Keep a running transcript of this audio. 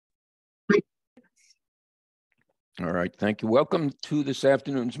All right, thank you. Welcome to this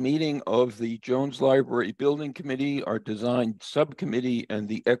afternoon's meeting of the Jones Library Building Committee, our Design Subcommittee, and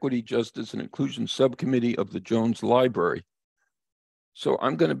the Equity, Justice, and Inclusion Subcommittee of the Jones Library. So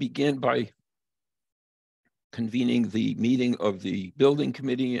I'm going to begin by convening the meeting of the Building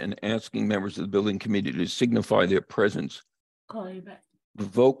Committee and asking members of the Building Committee to signify their presence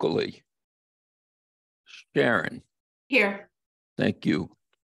vocally. Sharon. Here. Thank you.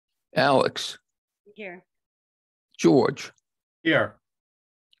 Alex. Here. George. Here.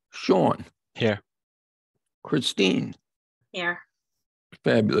 Sean. Here. Christine. Here.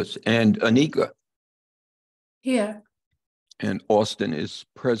 Fabulous. And Anika. Here. And Austin is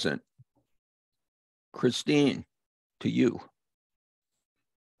present. Christine, to you.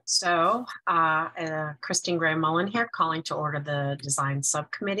 So, Christine Gray Mullen here, calling to order the Design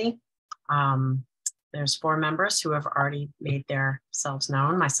Subcommittee. There's 4 members who have already made themselves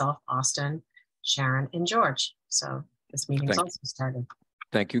known: myself, Austin, Sharon, and George. So this meeting's also started.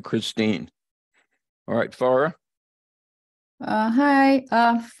 Thank you, Christine. All right, Farah. Hi,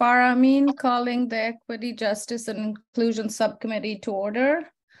 Farah Amin, calling the Equity, Justice, and Inclusion Subcommittee to order.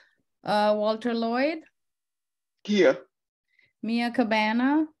 Walter Lloyd. Here. Mia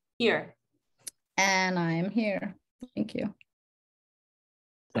Cabana. Here. And I am here. Thank you.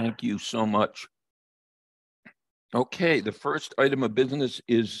 Thank you so much. Okay, the first item of business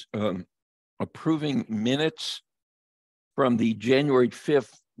is approving minutes from the January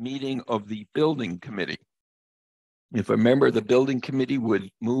 5th meeting of the Building Committee. If a member of the Building Committee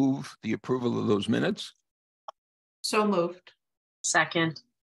would move the approval of those minutes. So moved. Second.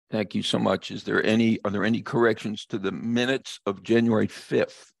 Thank you so much. Are there any corrections to the minutes of January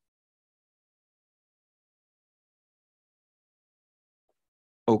 5th?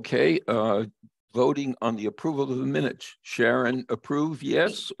 Okay, voting on the approval of the minutes. Sharon, approve,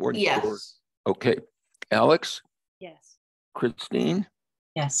 yes? Or yes. Okay. Alex? Yes. Christine?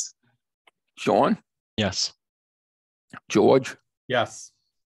 Yes. Sean? Yes. George? Yes.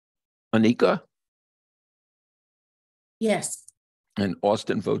 Anika? Yes. And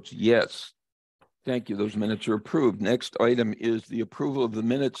Austin votes yes. Thank you. Those minutes are approved. Next item is the approval of the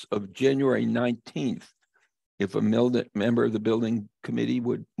minutes of January 19th. If a member of the Building Committee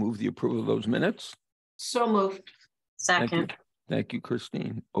would move the approval of those minutes. So moved. Second. Thank you,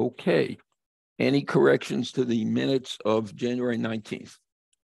 Christine. Okay. Any corrections to the minutes of January 19th?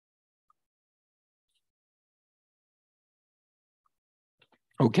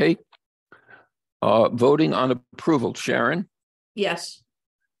 Okay. Voting on approval. Sharon? Yes.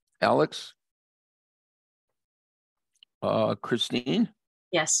 Alex? Christine?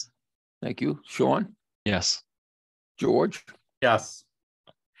 Yes. Thank you. Sean? Yes. George? Yes.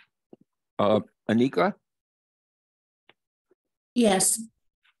 Anika? Yes.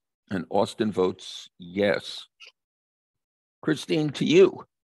 And Austin votes yes. Christine, to you.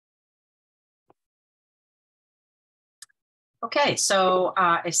 Okay, so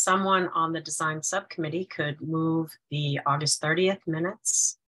if someone on the Design Subcommittee could move the August 30th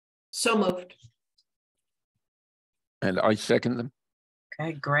minutes. So moved. And I second them.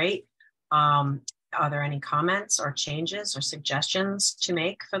 Okay, great. Are there any comments or changes or suggestions to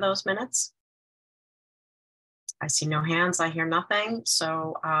make for those minutes? I see no hands, I hear nothing.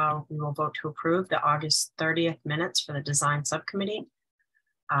 So we will vote to approve the August 30th minutes for the Design Subcommittee.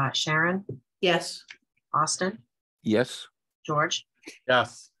 Sharon? Yes. Austin? Yes. George?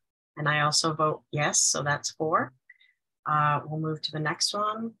 Yes. And I also vote yes, so that's 4. We'll move to the next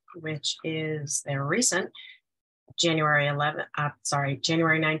one, which is their recent January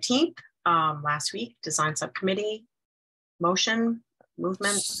 19th, last week, Design Subcommittee motion,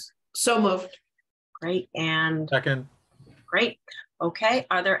 movement. So moved. Great, and Second. great. Okay,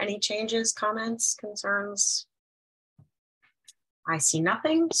 are there any changes, comments, concerns? I see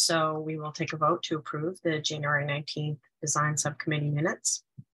nothing, so we will take a vote to approve the January 19th Design Subcommittee minutes.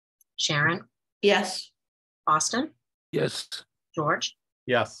 Sharon? Yes. Austin? Yes. George?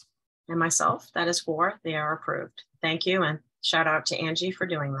 Yes. And myself, that is 4. They are approved. Thank you, and shout out to Angie for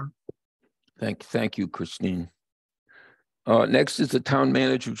doing them. Thank you, Christine. Next is the town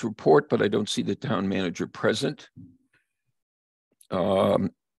manager's report, but I don't see the town manager present.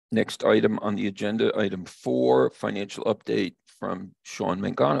 Next item on the agenda, item 4, financial update from Sean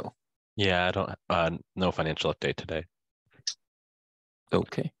Mangano. Yeah, I don't, no financial update today.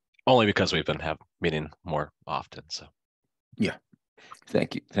 Okay. Only because we've been meeting more often, so. Yeah,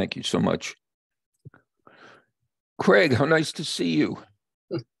 thank you. Thank you so much. Craig, how nice to see you.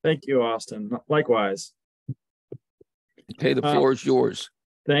 Thank you, Austin. Likewise. Okay, the floor is yours.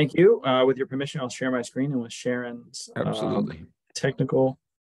 Thank you. With your permission, I'll share my screen and with Sharon's Absolutely. technical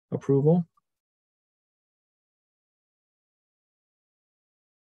approval.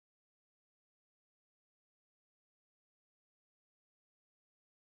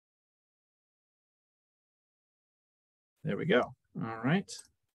 There we go. All right.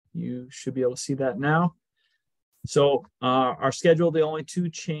 You should be able to see that now. So our schedule, the only two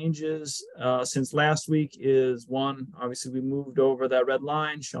changes since last week is one, obviously we moved over that red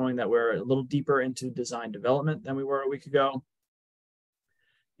line showing that we're a little deeper into design development than we were a week ago.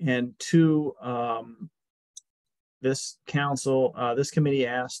 And two, this committee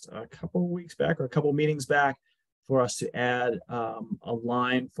asked a couple of weeks back or a couple of meetings back for us to add a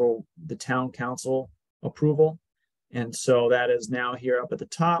line for the town council approval. And so that is now here up at the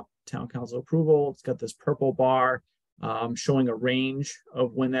top, town council approval. It's got this purple bar showing a range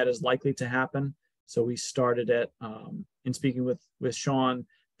of when that is likely to happen. So we started at, in speaking with Sean,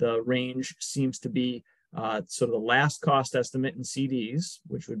 the range seems to be sort of the last cost estimate in CDs,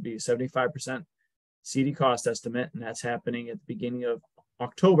 which would be 75% CD cost estimate, and that's happening at the beginning of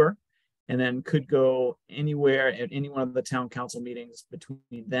October, and then could go anywhere at any one of the town council meetings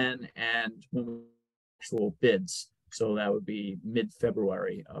between then and when we actual bids. So that would be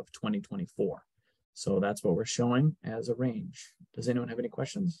mid-February of 2024. So that's what we're showing as a range. Does anyone have any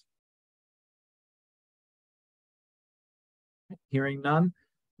questions? Hearing none,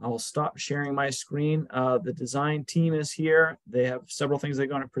 I will stop sharing my screen. The design team is here. They have several things they're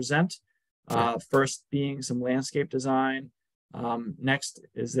going to present. First being some landscape design. Next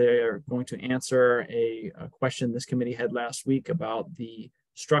is they're going to answer a question this committee had last week about the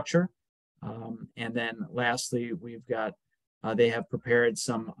structure. And then lastly, we've got, they have prepared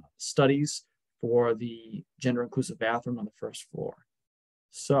some studies for the gender inclusive bathroom on the first floor.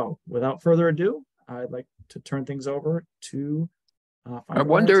 So without further ado, I'd like to turn things over to I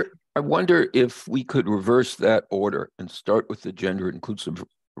wonder if we could reverse that order and start with the gender inclusive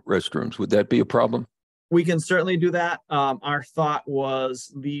restrooms. Would that be a problem? We can certainly do that. Our thought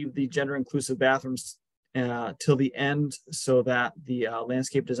was leave the gender inclusive bathrooms till the end so that the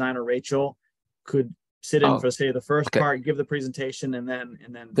landscape designer Rachel could sit in for, say, the first part, give the presentation, and then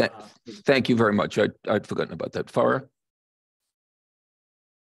thank you very much. I'd forgotten about that. Farah?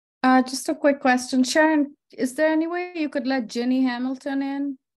 Just a quick question. Sharon, is there any way you could let Ginny Hamilton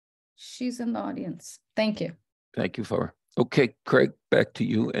in? She's in the audience. Thank you. Thank you, Farah. Okay, Craig, back to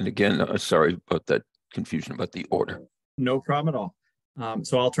you. And again, sorry about that confusion about the order. No problem at all.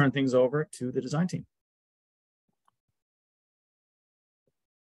 So I'll turn things over to the design team.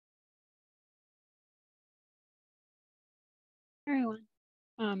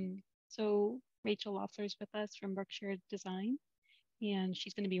 Everyone. So Rachel Loeffler is with us from Berkshire Design, and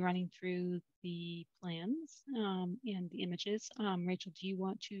she's going to be running through the plans and the images. Rachel, do you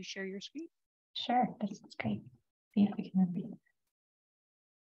want to share your screen? Sure, this is great. See if we can read.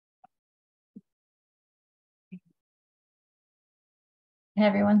 Can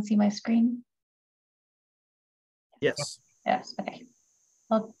everyone see my screen? Yes. Yes, okay.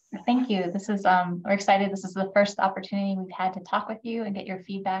 Well, thank you. This is, we're excited. This is the first opportunity we've had to talk with you and get your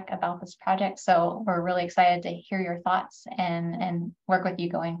feedback about this project. So we're really excited to hear your thoughts and work with you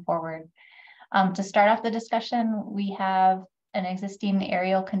going forward. To start off the discussion, we have an existing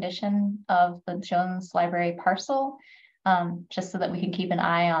aerial condition of the Jones Library parcel, just so that we can keep an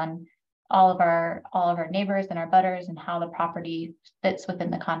eye on all of our neighbors and our butters and how the property fits within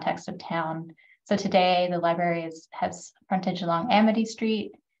the context of town. So today the library has frontage along Amity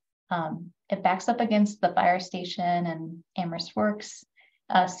Street. It backs up against the fire station and Amherst Works.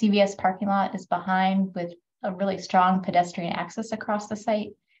 CVS parking lot is behind with a really strong pedestrian access across the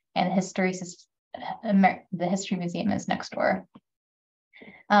site, and the History Museum is next door.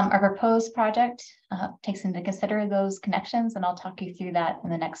 Our proposed project takes into consider those connections, and I'll talk you through that in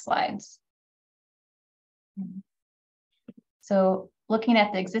the next slides. So looking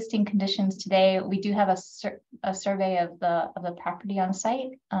at the existing conditions today, we do have a survey of the property on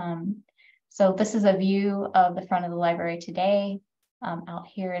site. So this is a view of the front of the library today. Out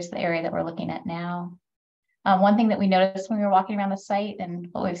here is the area that we're looking at now. One thing that we noticed when we were walking around the site, and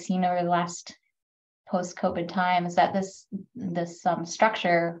what we've seen over the last post-COVID time, is that this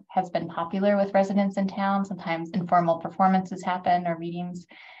structure has been popular with residents in town. Sometimes informal performances happen or readings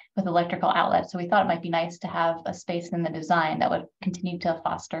with electrical outlets. So we thought it might be nice to have a space in the design that would continue to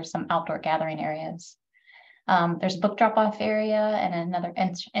foster some outdoor gathering areas. There's a book drop-off area and another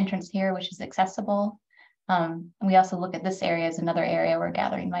entrance here, which is accessible. We also look at this area as another area where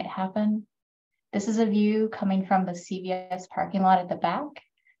gathering might happen. This is a view coming from the CVS parking lot at the back.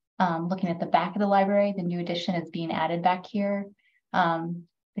 Looking at the back of the library, the new addition is being added back here.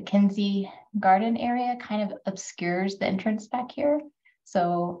 The Kinsey Garden area kind of obscures the entrance back here.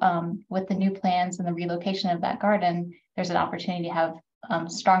 So with the new plans and the relocation of that garden, there's an opportunity to have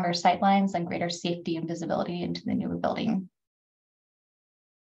stronger sight lines and greater safety and visibility into the newer building.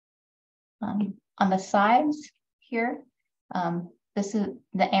 On the sides here, This is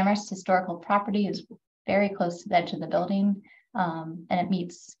the Amherst Historical Property is very close to the edge of the building, and it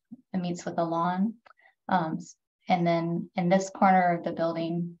meets with a lawn. And then in this corner of the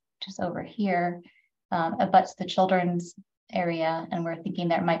building, just over here, abuts the children's area, and we're thinking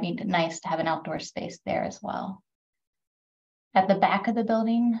that it might be nice to have an outdoor space there as well. At the back of the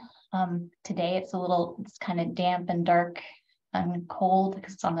building, today it's kind of damp and dark and cold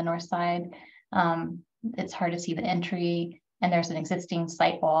because it's on the north side. It's hard to see the entry, and there's an existing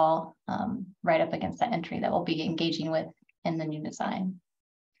site wall right up against that entry that we'll be engaging with in the new design.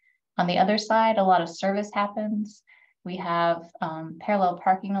 On the other side, a lot of service happens. We have parallel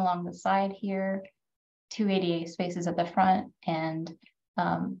parking along the side here, 2 ADA spaces at the front, and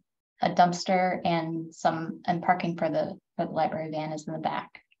a dumpster and parking for the library van is in the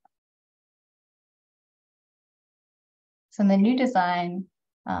back. So in the new design,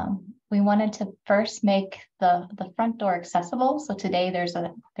 we wanted to first make the front door accessible. So today there's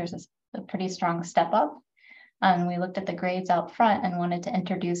a pretty strong step up, and we looked at the grades out front and wanted to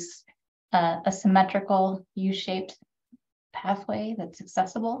introduce a symmetrical U-shaped pathway that's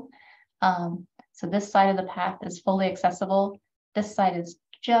accessible. So this side of the path is fully accessible. This side is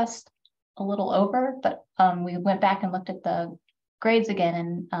just a little over, but we went back and looked at the grades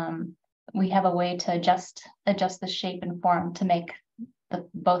again, and we have a way to adjust the shape and form to make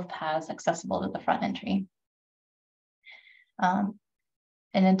both paths accessible to the front entry.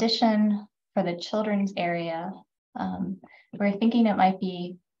 In addition, for the children's area, we're thinking it might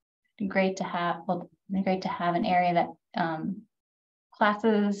be great to have an area that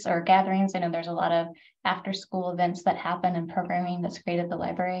classes or gatherings. I know there's a lot of after-school events that happen and programming that's great at the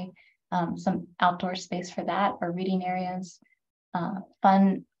library. Some outdoor space for that, or reading areas.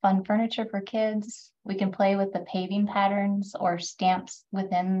 Fun furniture for kids. We can play with the paving patterns or stamps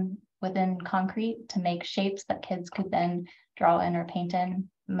within concrete to make shapes that kids could then draw in or paint in.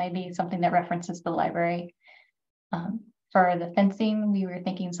 Maybe something that references the library. For the fencing, we were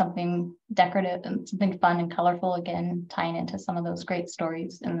thinking something decorative and something fun and colorful, again, tying into some of those great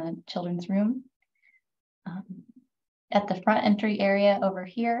stories in the children's room. At the front entry area over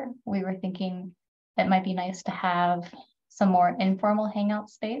here, we were thinking it might be nice to have some more informal hangout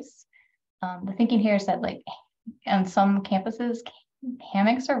space. The thinking here is that, like, on some campuses,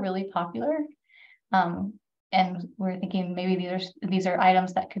 hammocks are really popular. And we're thinking maybe these are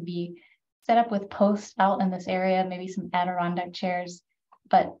items that could be set up with posts out in this area, maybe some Adirondack chairs.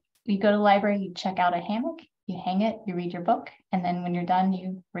 But you go to the library, you check out a hammock, you hang it, you read your book, and then when you're done,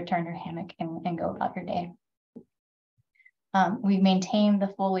 you return your hammock and go about your day. We've maintained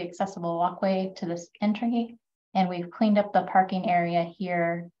the fully accessible walkway to this entry, and we've cleaned up the parking area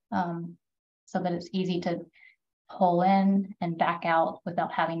here so that it's easy to pull in and back out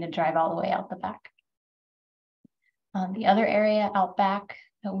without having to drive all the way out the back. The other area out back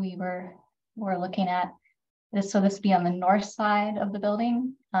that we're looking at this, so this would be on the north side of the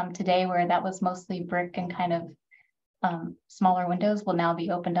building. Today, where that was mostly brick and kind of smaller windows, will now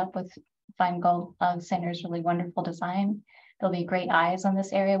be opened up with fine gold Alexander's really wonderful design. There'll be great eyes on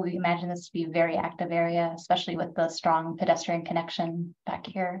this area. We imagine this to be a very active area, especially with the strong pedestrian connection back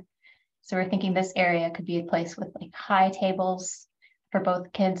here. So we're thinking this area could be a place with like high tables for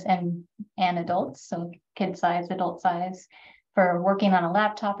both kids and adults. So kid size, adult size, for working on a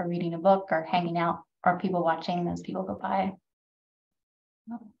laptop or reading a book or hanging out, or people watching as people go by.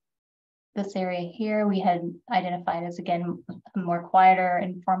 This area here we had identified as, again, a more quieter,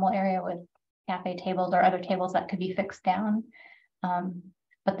 informal area with cafe tables or other tables that could be fixed down,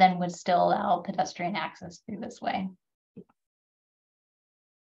 but then would still allow pedestrian access through this way.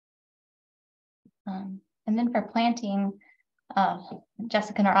 And then for planting,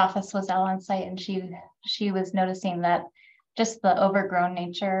 Jessica in our office was out on site, and she was noticing that just the overgrown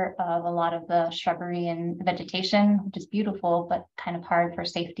nature of a lot of the shrubbery and vegetation, which is beautiful, but kind of hard for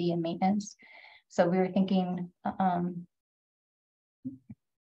safety and maintenance. So we were thinking,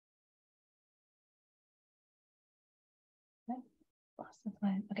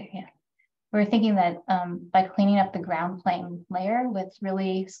 we're thinking that by cleaning up the ground plane layer with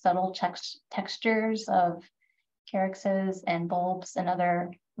really subtle textures of calyxes and bulbs and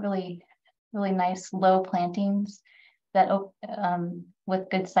other really nice low plantings that with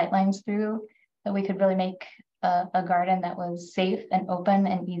good sightlines through, that we could really make a garden that was safe and open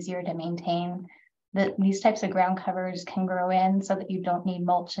and easier to maintain. These types of ground covers can grow in so that you don't need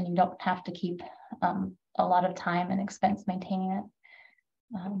mulch and you don't have to keep a lot of time and expense maintaining it.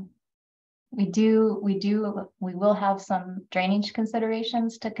 We will have some drainage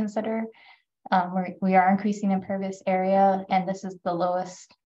considerations to consider. We are increasing impervious area, and this is the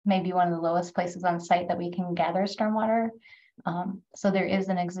lowest, maybe one of the lowest places on site that we can gather stormwater. So there is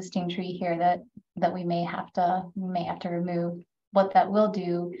an existing tree here that we may have to remove. What that will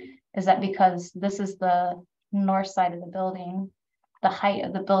do is that because this is the north side of the building, the height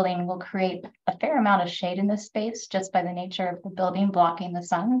of the building will create a fair amount of shade in this space just by the nature of the building blocking the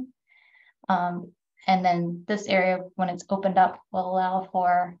sun. And then this area, when it's opened up, will allow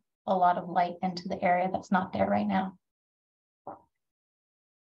for a lot of light into the area that's not there right now.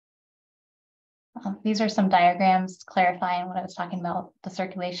 These are some diagrams clarifying what I was talking about, the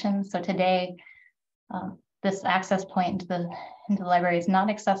circulation. So today, this access point into the library is not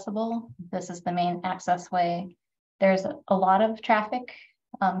accessible. This is the main access way. There's a lot of traffic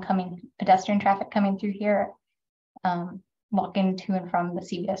pedestrian traffic coming through here, walking to and from the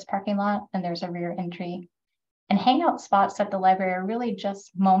CVS parking lot, and there's a rear entry. And hangout spots at the library are really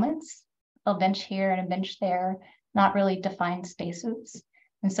just moments, a bench here and a bench there, not really defined spaces.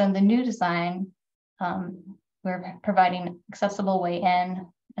 And so in the new design, we're providing accessible way in. And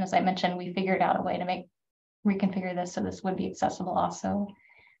as I mentioned, we figured out a way to reconfigure this so this would be accessible also.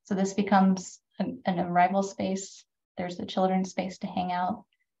 So this becomes an arrival space. There's the children's space to hang out.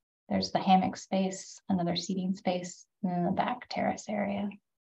 There's the hammock space, another seating space, and then the back terrace area.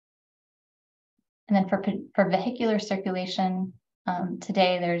 And then for vehicular circulation,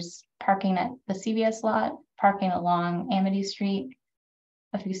 today there's parking at the CVS lot, parking along Amity Street,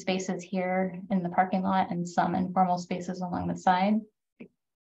 a few spaces here in the parking lot, and some informal spaces along the side.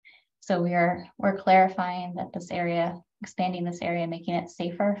 So we're clarifying that this area, expanding this area, making it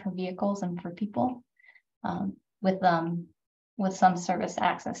safer for vehicles and for people, with some service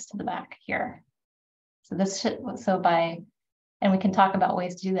access to the back here. So and we can talk about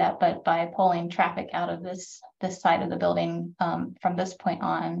ways to do that, but by pulling traffic out of this side of the building, from this point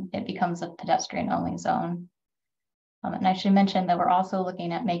on, it becomes a pedestrian only zone. And I should mention that we're also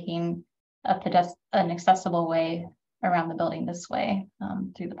looking at making an accessible way around the building this way,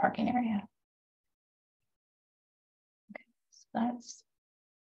 through the parking area. Okay, so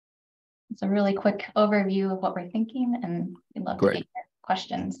it's a really quick overview of what we're thinking, and we'd love to get your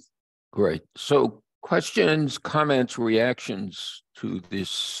questions. Great. So questions, comments, reactions to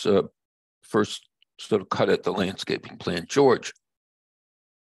this first sort of cut at the landscaping plan. George.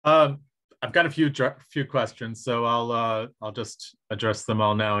 I've got a few questions, so I'll just address them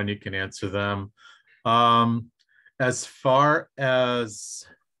all now, and you can answer them. As far as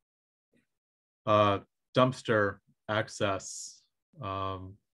dumpster access,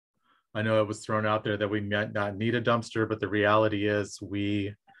 I know it was thrown out there that we might not need a dumpster, but the reality is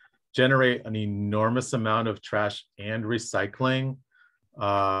we generate an enormous amount of trash and recycling,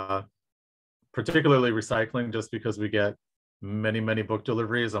 particularly recycling, just because we get many book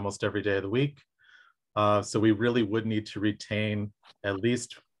deliveries almost every day of the week. So we really would need to retain at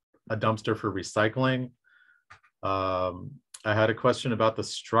least a dumpster for recycling. I had a question about the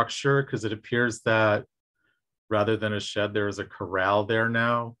structure, because it appears that rather than a shed, there is a corral there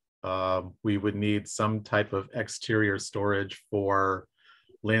now. We would need some type of exterior storage for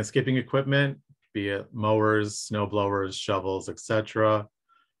landscaping equipment, be it mowers, snow blowers, shovels, etc.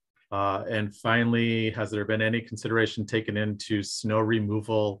 And finally, has there been any consideration taken into snow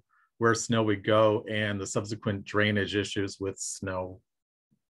removal, where snow would go, and the subsequent drainage issues with snow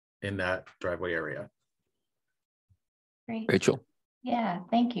in that driveway area? Great. Rachel. Yeah,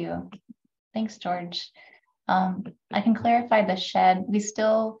 thank you. Thanks, George. I can clarify the shed. We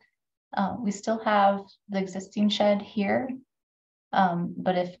still have the existing shed here.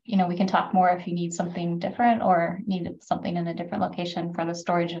 But if, we can talk more if you need something different or need something in a different location for the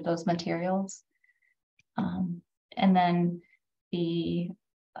storage of those materials. And then we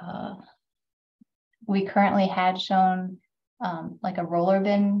currently had shown like a roller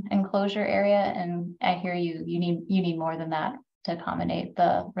bin enclosure area, and I hear you need more than that to accommodate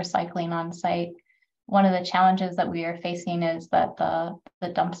the recycling on site. One of the challenges that we are facing is that the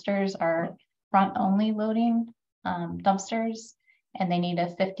dumpsters are front only loading dumpsters, and they need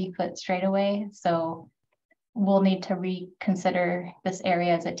a 50-foot straightaway. So we'll need to reconsider this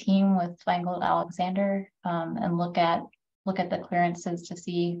area as a team with Feingold Alexander, and look at the clearances to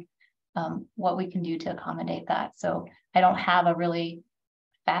see what we can do to accommodate that. So I don't have a really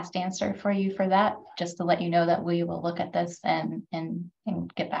fast answer for you for that, just to let you know that we will look at this and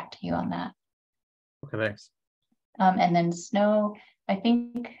get back to you on that. Okay, thanks. And then snow, I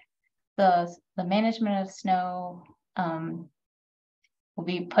think the management of snow, we'll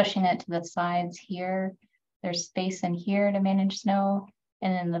be pushing it to the sides here. There's space in here to manage snow,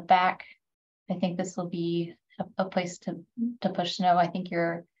 and in the back, I think this will be a place to push snow. I think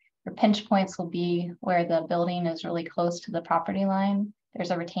your pinch points will be where the building is really close to the property line.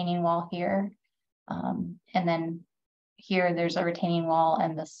 There's a retaining wall here, and then here there's a retaining wall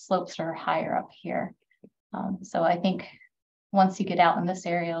and the slopes are higher up here. So I think once you get out in this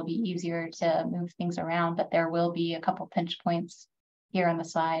area, it'll be easier to move things around, but there will be a couple pinch points here on the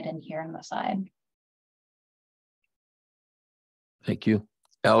side and here on the side. Thank you.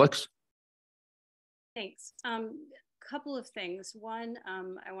 Alex? Thanks. Couple of things. One,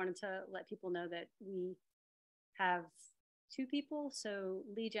 I wanted to let people know that we have two people. So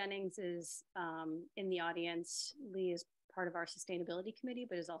Lee Jennings is in the audience. Lee is part of our sustainability committee,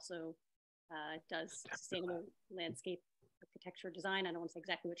 but is also does sustainable landscape architecture design. I don't want to say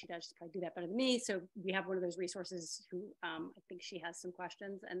exactly what she does. She'll probably do that better than me. So we have one of those resources who I think she has some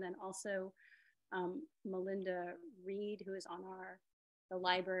questions. And then also Melinda Reed, who is on the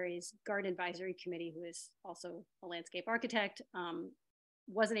library's garden advisory committee, who is also a landscape architect,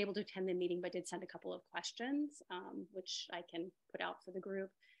 wasn't able to attend the meeting, but did send a couple of questions, which I can put out for the group.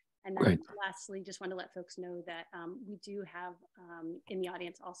 And then lastly, just want to let folks know that we do have in the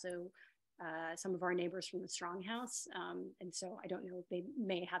audience also some of our neighbors from the Strong House. And so I don't know if they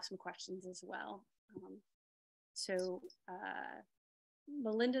may have some questions as well. So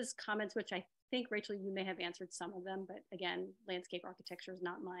Melinda's comments, which I think, Rachel, you may have answered some of them, but again, landscape architecture is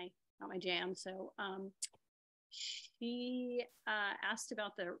not my jam. So she asked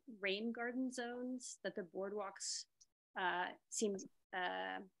about the rain garden zones, that the boardwalks seemed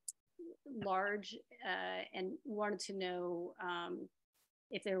large, and wanted to know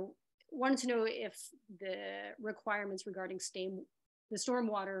if the requirements regarding the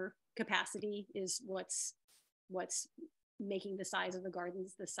stormwater capacity is what's making the size of the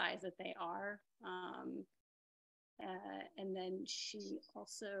gardens the size that they are. And then she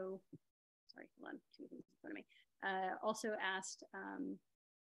also, sorry, hold on, two things in front of me. Also asked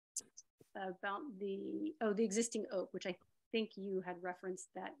about the existing oak, which I think you had referenced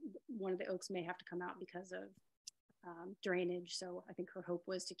that one of the oaks may have to come out because of drainage. So I think her hope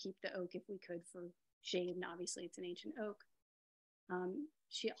was to keep the oak if we could for shade, and obviously it's an ancient oak.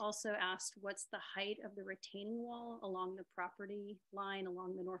 She also asked what's the height of the retaining wall along the property line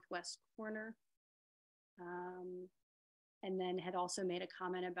along the northwest corner. And then had also made a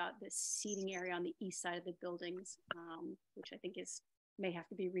comment about the seating area on the east side of the buildings, which I think may have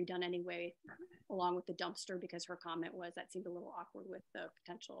to be redone anyway, along with the dumpster, because her comment was that seemed a little awkward with the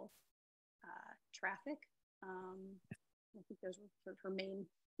potential traffic. I think those were sort of her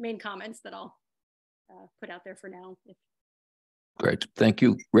main comments that I'll put out there for now. Great, thank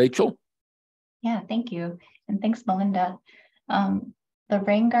you. Rachel? Yeah, thank you. And thanks, Melinda. The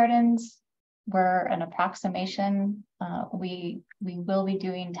rain gardens were an approximation. We will be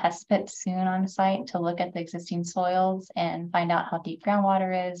doing test pits soon on site to look at the existing soils and find out how deep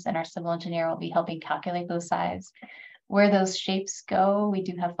groundwater is, and our civil engineer will be helping calculate those size. Where those shapes go, we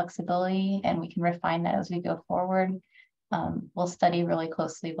do have flexibility, and we can refine that as we go forward. We'll study really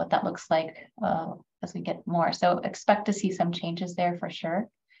closely what that looks like as we get more. So expect to see some changes there for sure.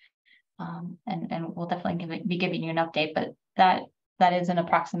 And we'll definitely be giving you an update, but that is an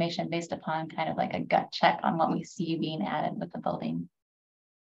approximation based upon kind of like a gut check on what we see being added with the building.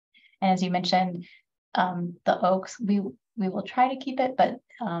 And as you mentioned, the oaks, we will try to keep it, but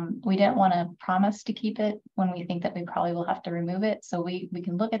we didn't want to promise to keep it when we think that we probably will have to remove it. So we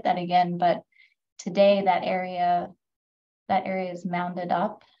can look at that again, but today that area is mounded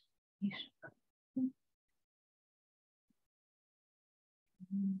up.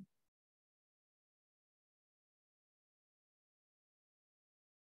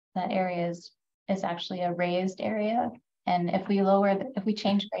 That area is actually a raised area. And if we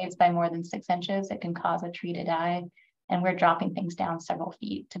change grades by more than 6 inches, it can cause a tree to die. And we're dropping things down several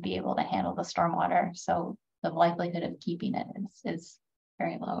feet to be able to handle the stormwater. So the likelihood of keeping it is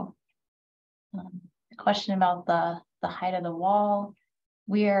very low. The question about the height of the wall,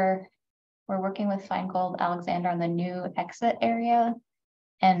 we're working with Feingold Alexander on the new exit area.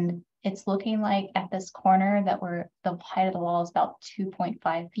 And it's looking like at this corner that the height of the wall is about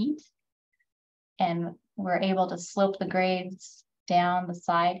 2.5 feet. And we're able to slope the grades down the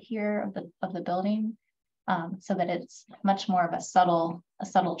side here of the building, so that it's much more of a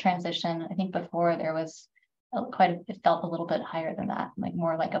subtle transition. I think before there was it felt a little bit higher than that, like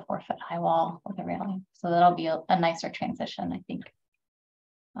more like a 4-foot high wall with a railing. So that'll be a nicer transition, I think.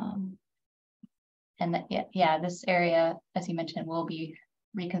 And that, yeah, this area, as you mentioned, will be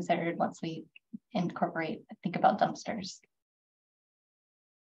reconsidered once we think about dumpsters.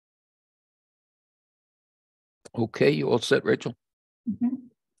 Okay, you all set, Rachel? Mm-hmm.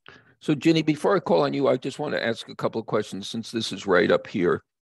 So Ginny, before I call on you, I just want to ask a couple of questions since this is right up here.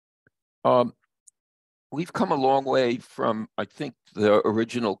 We've come a long way from, I think, the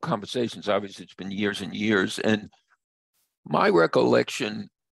original conversations. Obviously, it's been years and years. And My recollection,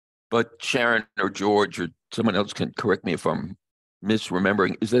 but Sharon or George or someone else can correct me if I'm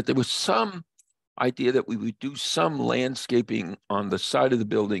misremembering, is that there was some idea that we would do some landscaping on the side of the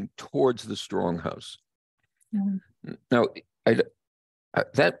building towards the Stronghouse. Mm-hmm. Now,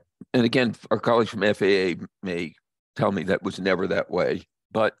 that, and again, our colleagues from FAA may tell me that was never that way,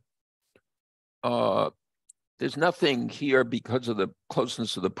 but there's nothing here because of the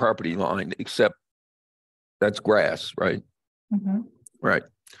closeness of the property line, except that's grass, right? Mm-hmm. Right.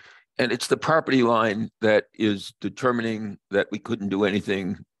 And it's the property line that is determining that we couldn't do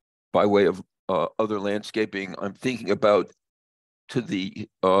anything by way of other landscaping. I'm thinking about to the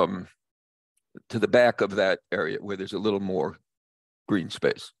back of that area where there's a little more green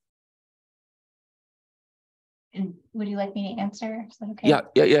space. And would you like me to answer? Is that okay?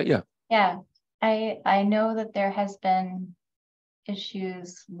 Yeah. Yeah, I know that there has been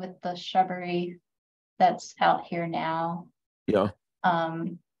issues with the shrubbery that's out here now. Yeah.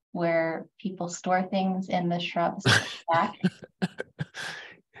 Where people store things in the shrubs back.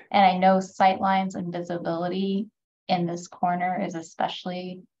 And I know sightlines and visibility in this corner is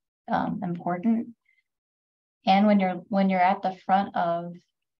especially important. And when you're at the front of,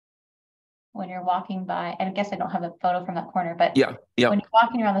 when you're walking by, and I guess I don't have a photo from that corner, but yeah. When you're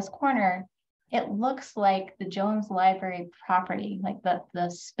walking around this corner, it looks like the Jones Library property, like the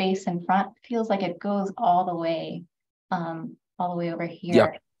space in front feels like it goes all the way over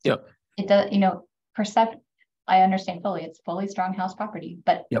here. Yeah. It does, I understand fully, it's fully Stronghouse property,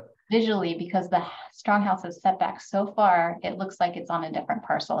 but visually, because the Stronghouse is set back so far, it looks like it's on a different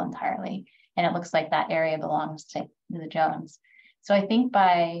parcel entirely. And it looks like that area belongs to the Jones. So I think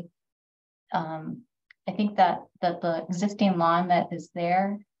that the existing lawn that is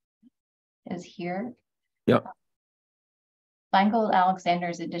there is here. Yep. Feingold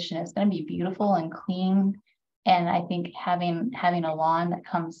Alexander's addition is going to be beautiful and clean. And I think having a lawn that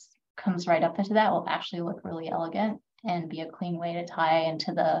comes right up into that will actually look really elegant and be a clean way to tie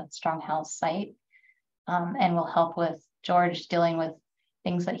into the Stronghouse site. And will help with George dealing with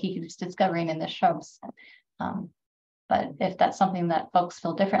things that he's discovering in the shrubs. But if that's something that folks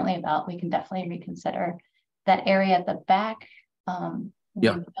feel differently about, we can definitely reconsider that area at the back.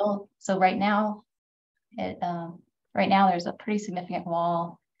 So right now, there's a pretty significant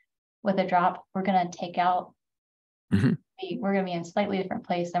wall with a drop. We're going to take out. Mm-hmm. We're going to be in a slightly different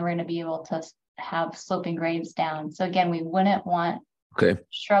place, and we're going to be able to have sloping grades down. So again, we wouldn't want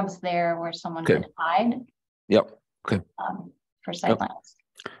shrubs there where someone could hide. Yep. Okay. For sightlines.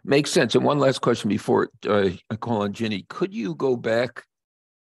 Makes sense. And one last question before I call on Ginny. Could you go back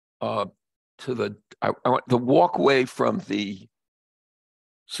to the walkway from the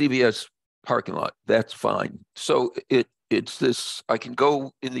CVS parking lot? That's fine. So it's this, I can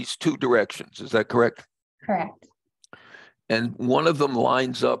go in these two directions. Is that correct? Correct. And one of them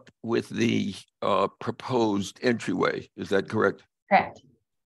lines up with the proposed entryway. Is that correct? Correct.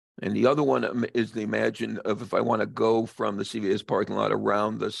 And the other one is the imagine of if I want to go from the CVS parking lot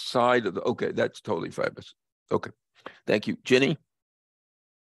around the side of the, okay, that's totally fabulous. Okay, thank you. Ginny?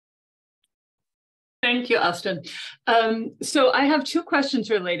 Thank you, Austin. So I have two questions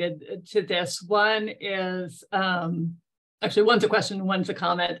related to this. One is, actually one's a question, one's a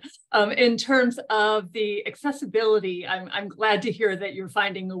comment. In terms of the accessibility, I'm glad to hear that you're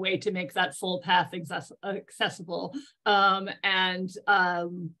finding a way to make that full path accessible, and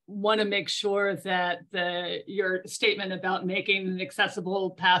want to make sure that your statement about making an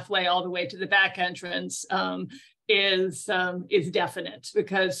accessible pathway all the way to the back entrance is definite,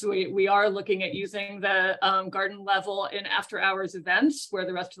 because we are looking at using the garden level in after hours events where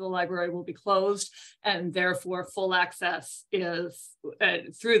the rest of the library will be closed, and therefore full access is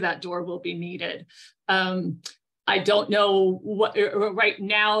through that door will be needed. I don't know what right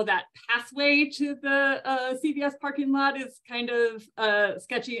now that pathway to the CVS parking lot is kind of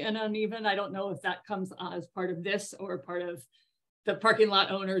sketchy and uneven. I don't know if that comes as part of this or part of the parking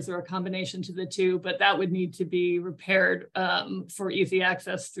lot owners or a combination to the two, but that would need to be repaired for easy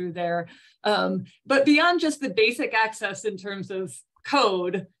access through there. But beyond just the basic access in terms of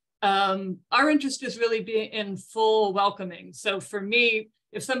code, our interest is really being in full welcoming. So for me,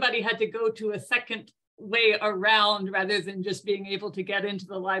 if somebody had to go to a second way around rather than just being able to get into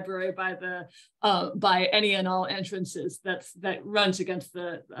the library by any and all entrances, that runs against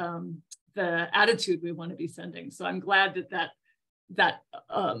the attitude we want to be sending. So I'm glad that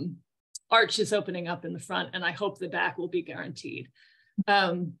arch is opening up in the front, and I hope the back will be guaranteed.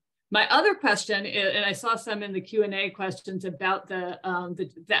 My other question is, and I saw some in the Q&A questions about the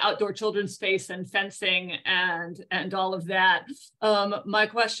outdoor children's space and fencing and all of that. My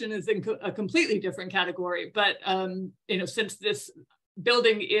question is in a completely different category, but since this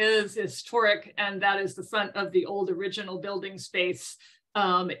building is historic and that is the front of the old original building space,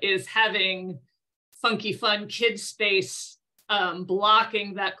 is having funky fun kids space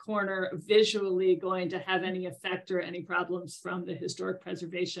blocking that corner visually going to have any effect or any problems from the historic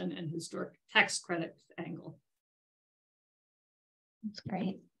preservation and historic tax credit angle? That's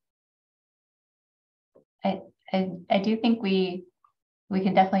great. I do think we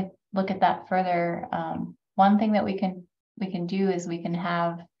can definitely look at that further. One thing that we can do is we can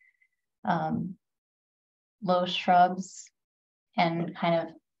have low shrubs and kind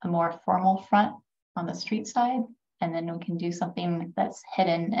of a more formal front on the street side. And then we can do something that's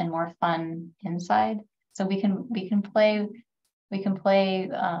hidden and more fun inside. So we can play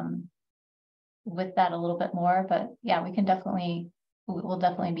with that a little bit more. But yeah, we'll definitely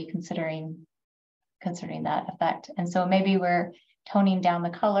be considering that effect. And so maybe we're toning down the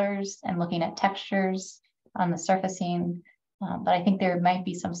colors and looking at textures on the surfacing. But I think there might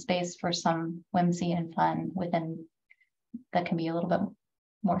be some space for some whimsy and fun within that can be a little bit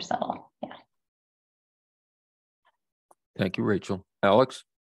more subtle. Yeah. Thank you, Rachel. Alex?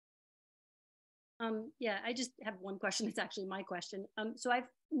 Yeah, I just have one question. It's actually my question. So I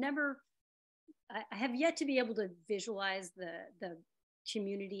have yet to be able to visualize the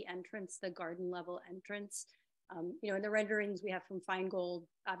community entrance, the garden level entrance. In the renderings we have from Feingold,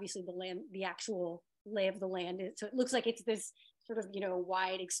 obviously the actual lay of the land is, so it looks like it's this sort of,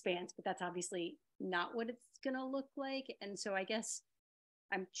 wide expanse, but that's obviously not what it's gonna look like. And so I guess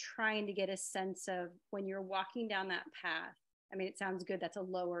I'm trying to get a sense of when you're walking down that path. I mean, it sounds good. That's a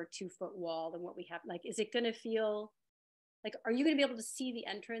lower 2-foot wall than what we have. Like, is it going to feel like, are you going to be able to see the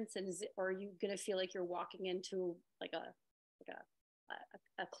entrance, and or are you going to feel like you're walking into like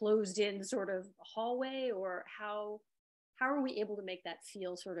a closed in sort of hallway, or how are we able to make that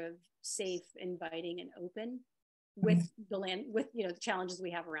feel sort of safe, inviting, and open with the land, with, the challenges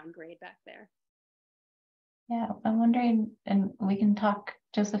we have around grade back there? Yeah, I'm wondering, and we can talk,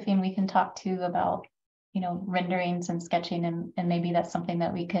 Josephine, we can talk too about, renderings and sketching, and maybe that's something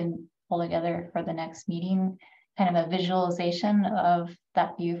that we can pull together for the next meeting, kind of a visualization of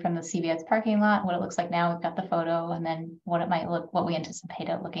that view from the CVS parking lot, what it looks like now. We've got the photo, and then what it might look, what we anticipate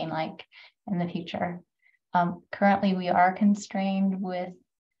it looking like in the future. Currently, we are constrained with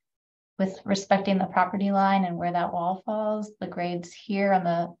respecting the property line and where that wall falls. The grades here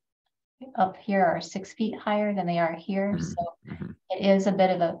up here are 6 feet higher than they are here. So it is a bit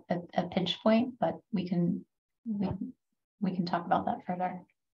of a pinch point, but we can talk about that further.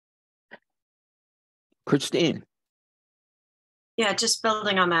 Christine. Yeah, just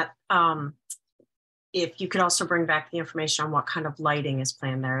building on that. If you could also bring back the information on what kind of lighting is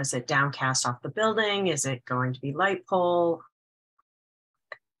planned there. Is it downcast off the building? Is it going to be light pole?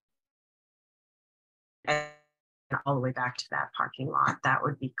 And all the way back to that parking lot. That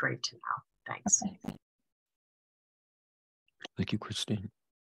would be great to know. Thanks. Okay. Thank you, Christine.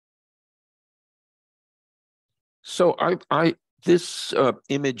 So this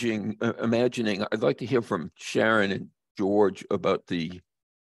imagining, I'd like to hear from Sharon and George about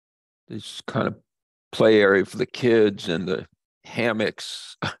this kind of play area for the kids and the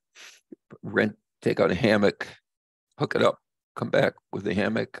hammocks. Take out a hammock, hook it up, come back with a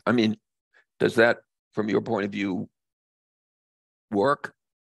hammock. I mean, does that, from your point of view, work,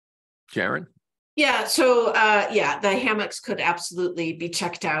 Sharon? Yeah, so the hammocks could absolutely be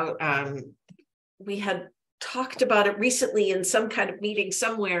checked out. We had talked about it recently in some kind of meeting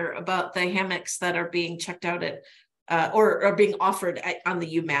somewhere about the hammocks that are being checked out at or are being offered on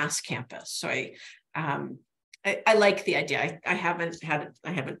the UMass campus. So I like the idea. I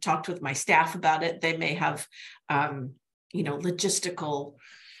haven't talked with my staff about it. They may have logistical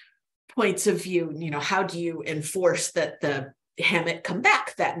points of view. How do you enforce that the hammock come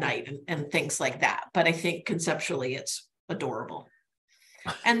back that night and things like that? But I think conceptually it's adorable.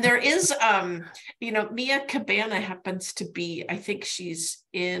 And there is Mia Cabana happens to be, I think she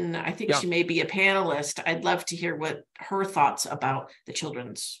may be a panelist. I'd love to hear what her thoughts about the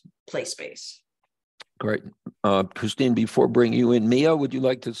children's play space. Great. Christine, before bringing you in, Mia, would you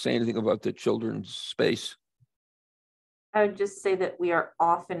like to say anything about the children's space? I would just say that we are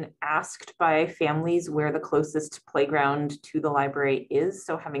often asked by families where the closest playground to the library is.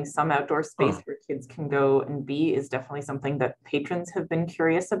 So having some outdoor space where kids can go and be is definitely something that patrons have been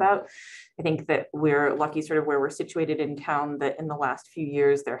curious about. I think that we're lucky sort of where we're situated in town that in the last few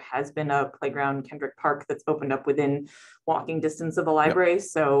years, there has been a playground, Kendrick Park, that's opened up within walking distance of the library. Yep.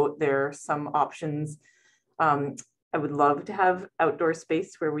 So there are some options. I would love to have outdoor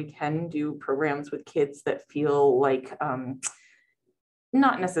space where we can do programs with kids that feel like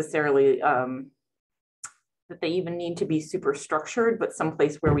not necessarily that they even need to be super structured, but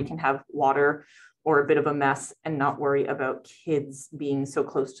someplace where we can have water or a bit of a mess and not worry about kids being so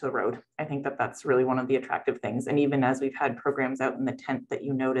close to the road. I think that that's really one of the attractive things. And even as we've had programs out in the tent that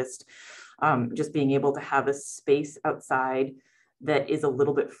you noticed, just being able to have a space outside that is a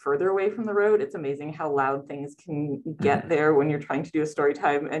little bit further away from the road. It's amazing how loud things can get there when you're trying to do a story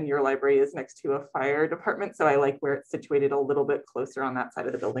time and your library is next to a fire department. So I like where it's situated a little bit closer on that side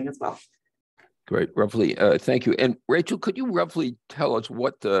of the building as well. Great, roughly, thank you. And Rachel, could you roughly tell us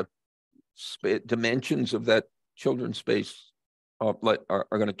what the dimensions of that children's space are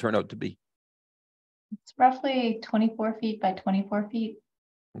going to turn out to be? It's roughly 24 feet by 24 feet.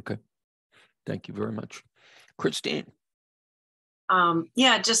 Okay, thank you very much. Christine.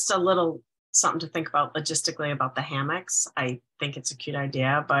 Yeah, just a little something to think about logistically about the hammocks. I think it's a cute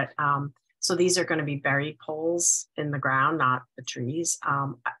idea, but so these are going to be buried poles in the ground, not the trees.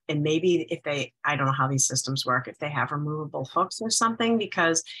 And maybe if they, I don't know how these systems work, if they have removable hooks or something,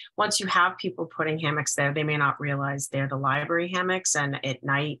 because once you have people putting hammocks there, they may not realize they're the library hammocks, and at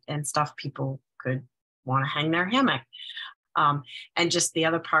night and stuff, people could want to hang their hammock. And just the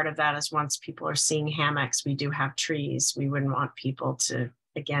other part of that is once people are seeing hammocks, we do have trees. We wouldn't want people to,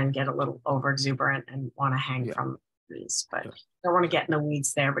 again, get a little over exuberant and want to hang from trees, but don't want to get in the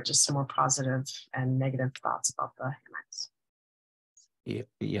weeds there, but just some more positive and negative thoughts about the hammocks.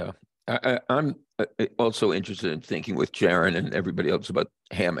 Yeah. I'm also interested in thinking with Jaron and everybody else about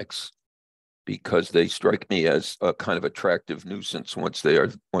hammocks, because they strike me as a kind of attractive nuisance once they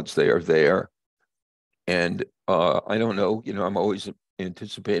are there. And I don't know, I'm always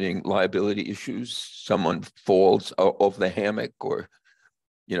anticipating liability issues. Someone falls off the hammock, or,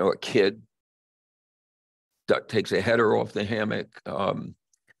 a kid takes a header off the hammock.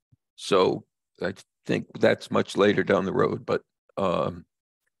 So I think that's much later down the road, but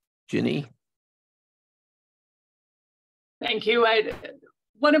Ginny? Thank you. I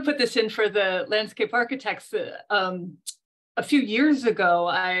want to put this in for the landscape architects. A few years ago,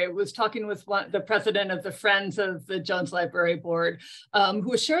 I was talking with the president of the Friends of the Jones Library Board, who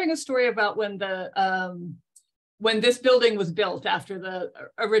was sharing a story about when this building was built after the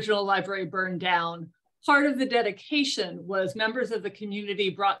original library burned down. Part of the dedication was members of the community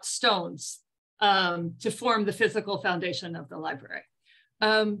brought stones to form the physical foundation of the library.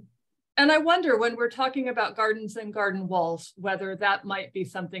 And I wonder, when we're talking about gardens and garden walls, whether that might be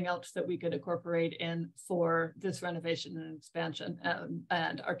something else that we could incorporate in for this renovation and expansion,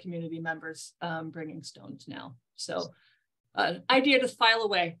 and our community members bringing stones now. So idea to file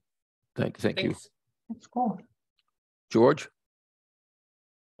away. Thank you. That's cool. George?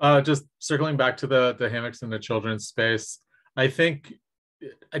 Just circling back to the hammocks in the children's space, I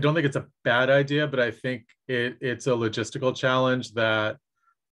don't think it's a bad idea, but I think it's a logistical challenge that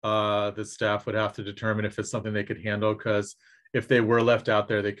the staff would have to determine if it's something they could handle, because if they were left out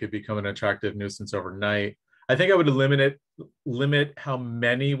there, they could become an attractive nuisance overnight. I think I would limit how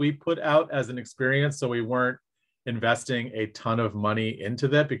many we put out as an experience, so we weren't investing a ton of money into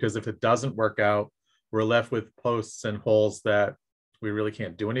that, because if it doesn't work out, we're left with posts and holes that we really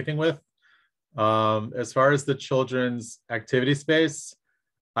can't do anything with. As far as the children's activity space,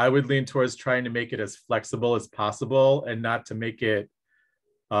 I would lean towards trying to make it as flexible as possible and not to make it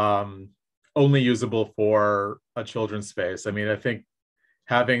only usable for a children's space. I mean, I think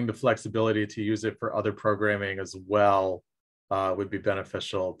having the flexibility to use it for other programming as well would be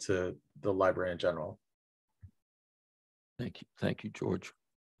beneficial to the library in general. Thank you, George.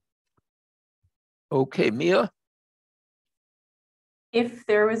 Okay, Mia? If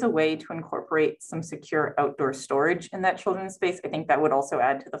there was a way to incorporate some secure outdoor storage in that children's space, I think that would also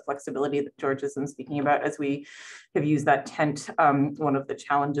add to the flexibility that George has been speaking about as we have used that tent. One of the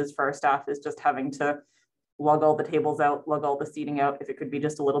challenges for our staff is just having to lug all the tables out, lug all the seating out. If it could be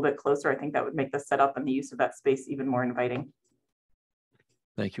just a little bit closer, I think that would make the setup and the use of that space even more inviting.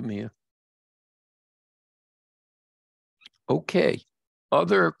 Thank you, Mia. Okay,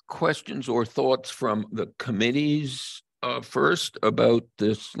 other questions or thoughts from the committees? First, about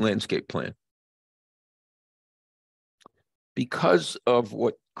this landscape plan. Because of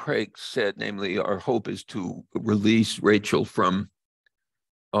what Craig said, namely, our hope is to release Rachel from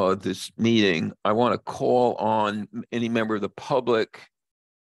this meeting. I want to call on any member of the public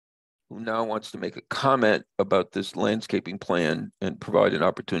who now wants to make a comment about this landscaping plan and provide an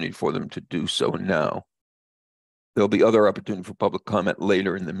opportunity for them to do so now. There'll be other opportunity for public comment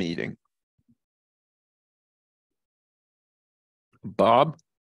later in the meeting. Bob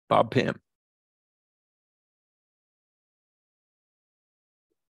Pam.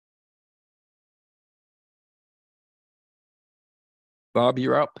 Bob,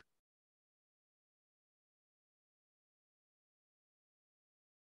 you're up.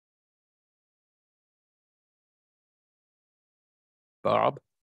 Bob.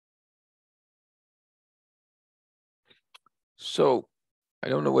 So I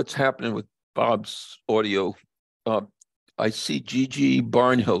don't know what's happening with Bob's audio. I see Gigi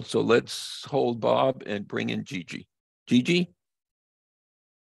Barnhill, so let's hold Bob and bring in Gigi. Gigi?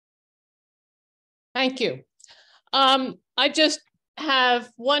 Thank you. I just have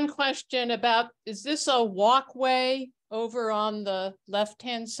one question about, is this a walkway over on the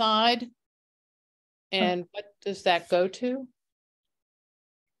left-hand side? And what does that go to?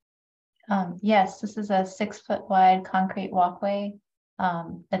 Yes, this is a 6-foot wide concrete walkway.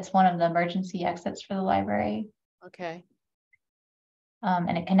 It's one of the emergency exits for the library. Okay.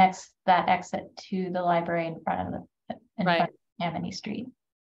 And it connects that exit to the library in front of front of Amity Street.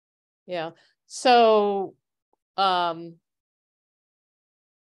 Yeah. So I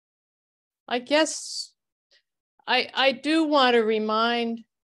guess I do want to remind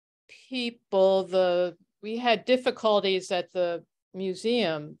people we had difficulties at the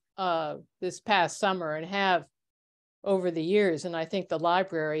museum this past summer and have over the years, and I think the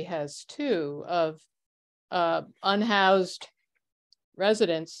library has too, of unhoused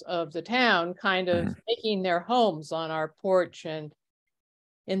residents of the town kind of making their homes on our porch and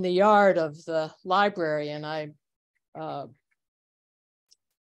in the yard of the library. And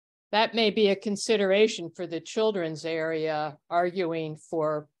that may be a consideration for the children's area, arguing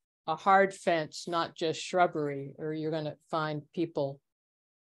for a hard fence, not just shrubbery, or you're going to find people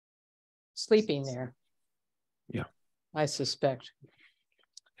sleeping there. Yeah, I suspect.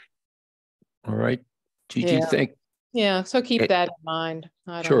 All right, Gigi, think. Yeah, so keep that in mind.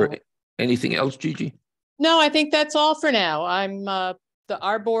 I don't know. Anything else, Gigi? No, I think that's all for now.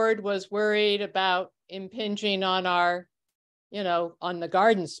 Our board was worried about impinging on our, on the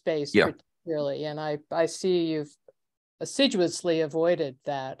garden space particularly, and I see you've assiduously avoided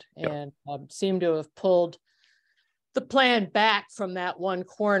that and seem to have pulled the plan back from that one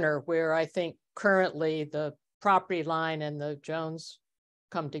corner where I think currently the property line and the Jones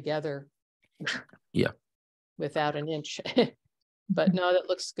come together. Yeah. Without an inch. But no, that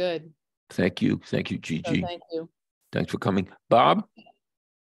looks good. Thank you, Gigi. So thank you. Thanks for coming. Bob?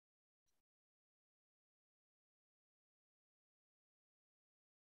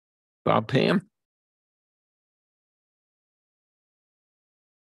 Bob Pam?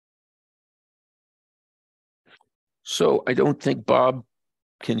 So I don't think Bob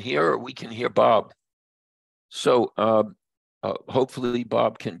can hear, or we can hear Bob. So hopefully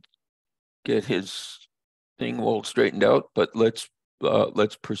Bob can get his thing all straightened out, but let's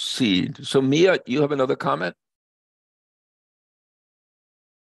proceed. So Mia, you have another comment?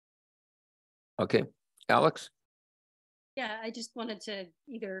 Okay, Alex? Yeah, I just wanted to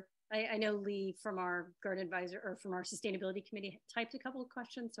I know Lee from our garden advisor or from our sustainability committee typed a couple of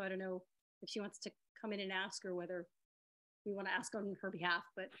questions, so I don't know if she wants to come in and ask or whether we want to ask on her behalf,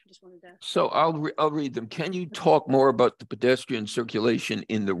 but I just wanted to. So I'll read them. Can you talk more about the pedestrian circulation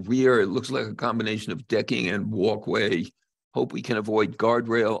in the rear? It looks like a combination of decking and walkway. Hope we can avoid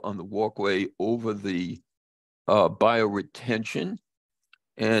guardrail on the walkway over the bioretention.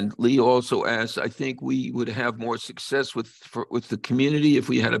 And Lee also asked, I think we would have more success with the community if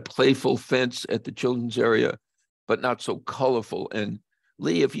we had a playful fence at the children's area, but not so colorful. And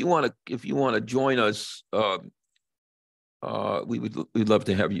Lee, if you want to join us, we'd love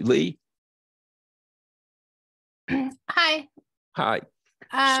to have you. Lee? Hi. Hi.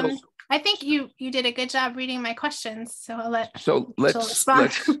 I think you did a good job reading my questions, so I'll let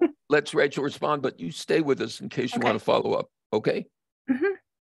let's Rachel respond, but you stay with us in case you want to follow up. Okay.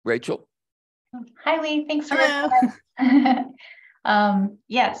 Rachel. Hi, Lee. Thanks for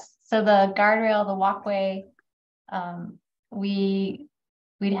yes. So the guardrail, the walkway, we'd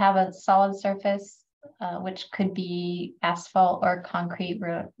have a solid surface, which could be asphalt or concrete.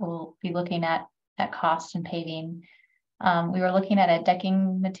 We'll be looking at cost and paving. We were looking at a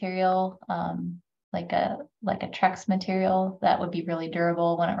decking material, like a Trex material that would be really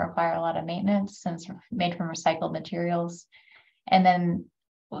durable, wouldn't require a lot of maintenance since it's made from recycled materials. And then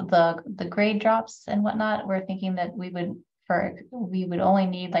the grade drops and whatnot, we're thinking that we would only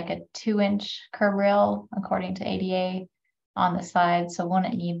need like a 2-inch curb rail according to ADA on the side. So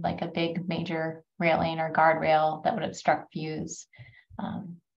wouldn't need like a big major railing or guardrail that would obstruct views.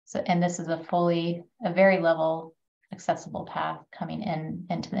 And this is a very level, accessible path coming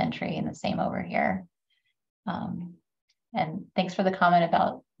into the entry, and the same over here. And thanks for the comment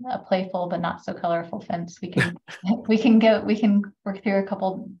about a playful but not so colorful fence. We can work through a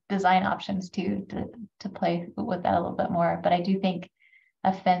couple design options too to play with that a little bit more. But I do think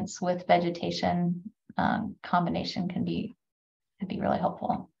a fence with vegetation combination could be really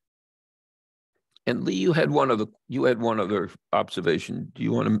helpful. And Lee, you had one other observation. Do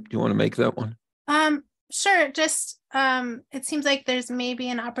you want to make that one? Sure. Just it seems like there's maybe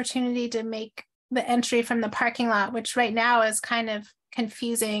an opportunity to make the entry from the parking lot, which right now is kind of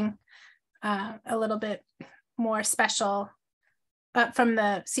confusing, a little bit more special from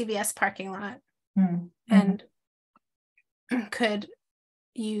the CVS parking lot, and could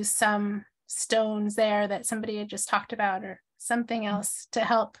use some stones there that somebody had just talked about, or something else to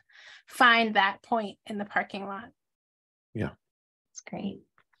help find that point in the parking lot. Yeah, that's great.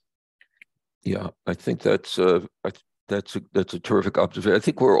 Yeah, I think that's a terrific observation. I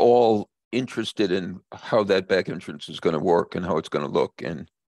think we're all interested in how that back entrance is going to work and how it's going to look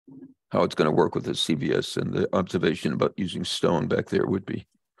and how it's going to work with the CVS, and the observation about using stone back there would be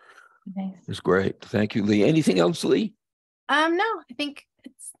nice. It's great. Thank you, Lee. Anything else, Lee? No, I think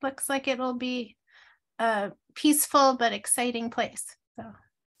it looks like it'll be a peaceful but exciting place. So.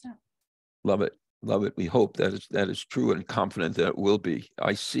 Love it. Love it. We hope that is true, and confident that it will be.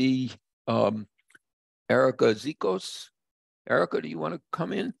 I see Erica Zikos. Erica, do you want to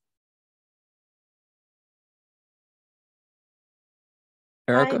come in?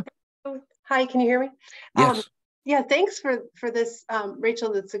 Erica? Hi, can you hear me? Yes. Yeah, thanks for this,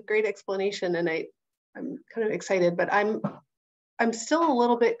 Rachel. That's a great explanation, and I'm kind of excited, but I'm still a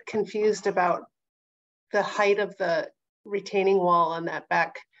little bit confused about the height of the retaining wall on that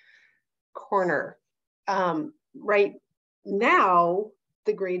back corner. Right now,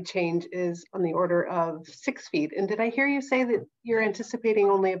 the grade change is on the order of 6 feet. And did I hear you say that you're anticipating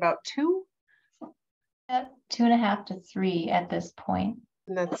only about 2? 2.5 to 3 at this point.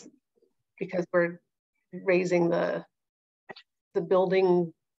 And that's because we're raising the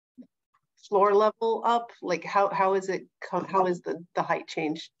building floor level up. Like how is the height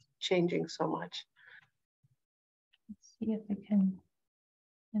changing so much? Let's see if we can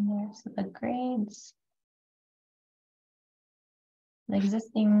in there. So the grades, the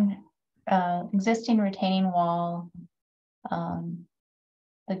existing retaining wall,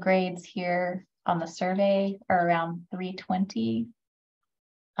 the grades here on the survey are around 320.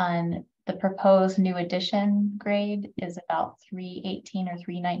 On the proposed new addition grade is about 318 or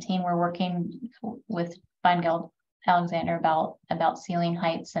 319. We're working with Feingold Alexander about ceiling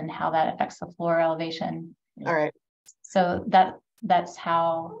heights and how that affects the floor elevation. All right. So that's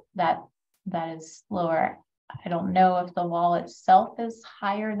how that is lower. I don't know if the wall itself is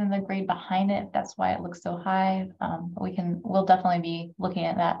higher than the grade behind it. That's why it looks so high. We'll definitely be looking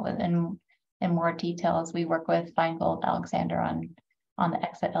at that in more detail as we work with Feingold Alexander on the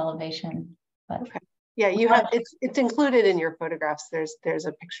exit elevation. But okay. Yeah, you have it's included in your photographs. There's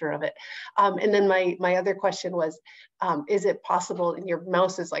a picture of it. And then my other question was, is it possible, and your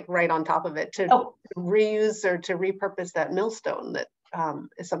mouse is like right on top of it, to reuse or to repurpose that millstone that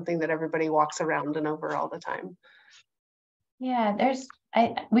is something that everybody walks around and over all the time? Yeah,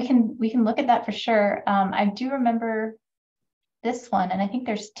 we can look at that for sure. I do remember this one, and I think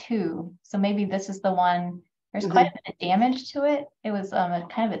there's 2. So maybe this is the one. There's quite a bit of damage to it. It was a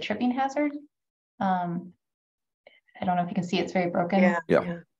kind of a tripping hazard. I don't know if you can see, it's very broken.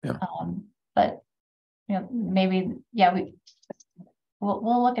 Yeah. But maybe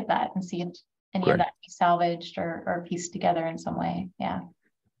we'll look at that and see if any of that can be salvaged or pieced together in some way. Yeah.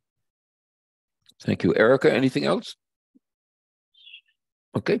 Thank you, Erica. Anything else?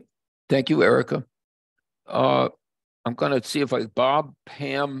 Okay. Thank you, Erica. I'm going to see if Bob,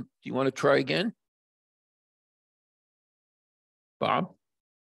 Pam, do you want to try again? Bob?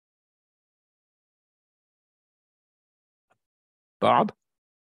 Bob?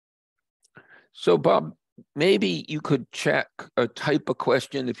 So Bob, maybe you could type a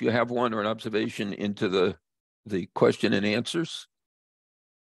question if you have one, or an observation into the question and answers,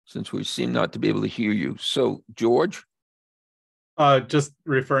 since we seem not to be able to hear you. So George? Just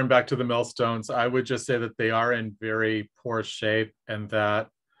referring back to the millstones, I would just say that they are in very poor shape, and that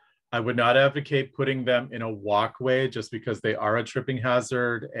I would not advocate putting them in a walkway just because they are a tripping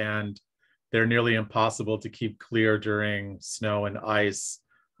hazard and they're nearly impossible to keep clear during snow and ice.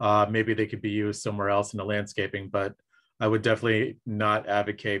 maybe they could be used somewhere else in the landscaping, but I would definitely not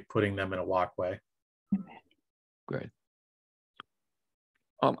advocate putting them in a walkway. Great.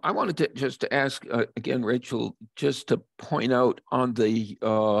 I wanted to just to ask again, Rachel, just to point out on the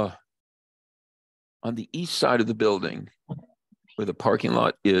east side of the building where the parking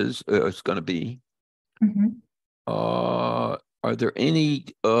lot is going to be. Are there any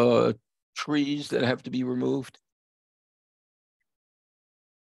trees that have to be removed?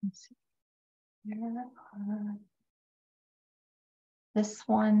 Let's see. This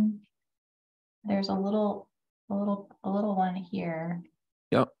one, there's a little one here.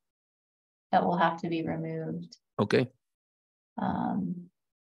 Yep. That will have to be removed. Okay. And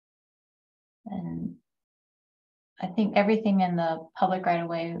I think everything in the public right of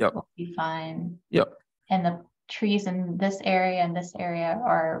way will be fine. Yep. And the trees in this area and this area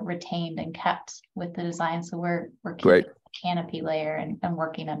are retained and kept with the design. So we're keeping the canopy layer and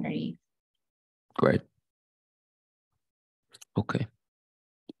working underneath. Great. Okay.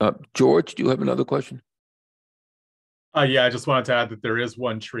 George, do you have another question? Yeah, I just wanted to add that there is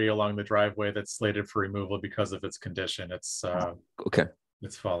one tree along the driveway that's slated for removal because of its condition. It's okay.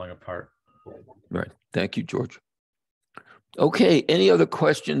 It's falling apart. Right. Thank you, George. Okay. Any other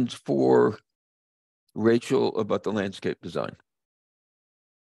questions for Rachel about the landscape design?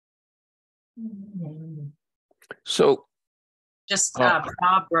 So just Bob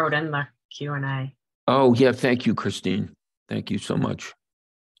wrote in the Q&A. Oh yeah, thank you, Christine. Thank you so much.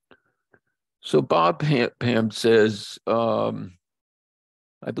 So Bob Pam says, I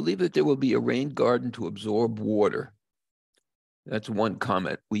believe that there will be a rain garden to absorb water. That's one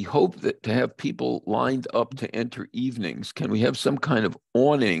comment. We hope that to have people lined up to enter evenings. Can we have some kind of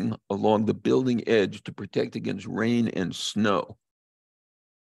awning along the building edge to protect against rain and snow?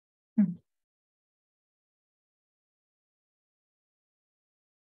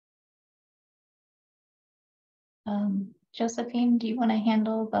 Josephine, do you want to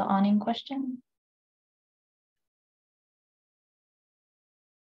handle the awning question?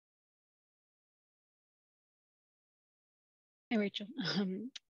 Hey, Rachel.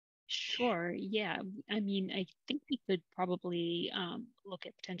 Sure. Yeah. I mean, I think we could probably look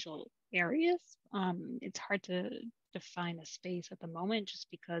at potential areas. It's hard to define a space at the moment just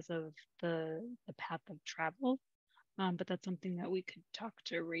because of the path of travel. But that's something that we could talk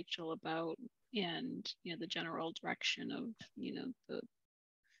to Rachel about, and the general direction of the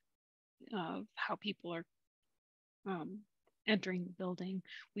how people are entering the building.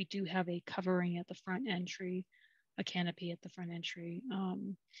 We do have a covering at the front entry, a canopy at the front entry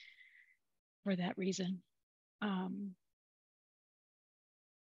for that reason,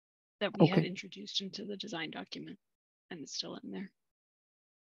 that we had introduced into the design document, and it's still in there.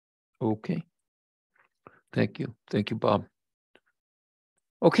 Okay. Thank you. Thank you, Bob.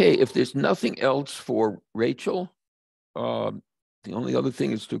 Okay, if there's nothing else for Rachel, the only other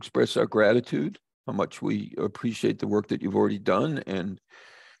thing is to express our gratitude, how much we appreciate the work that you've already done and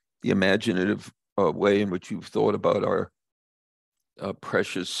the imaginative way in which you've thought about our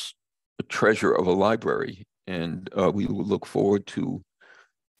precious treasure of a library. And we will look forward to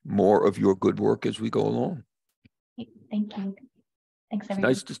more of your good work as we go along. Thank you. Thanks,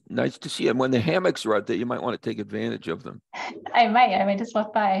 everyone. Nice to see you. And when the hammocks are out there, you might want to take advantage of them. I might just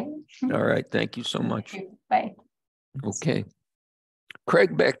walk by. All right. Thank you so much. Bye. Okay.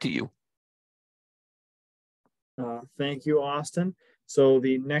 Craig, back to you. Thank you, Austin. So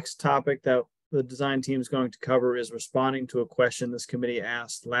the next topic that the design team is going to cover is responding to a question this committee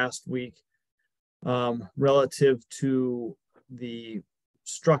asked last week relative to the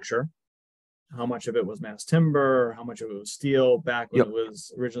structure. How much of it was mass timber, how much of it was steel back when it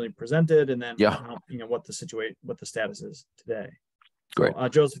was originally presented, and then how, what the status is today. Great. So,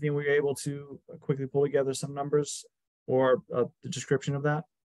 Josephine, were you able to quickly pull together some numbers or the description of that?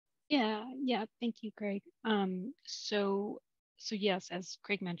 Yeah, thank you, Craig. So yes, as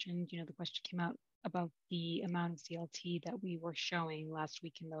Craig mentioned, the question came out about the amount of CLT that we were showing last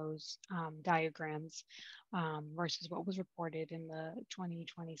week in those diagrams versus what was reported in the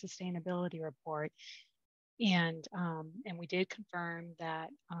 2020 sustainability report. And we did confirm that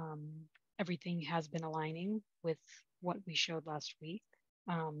everything has been aligning with what we showed last week.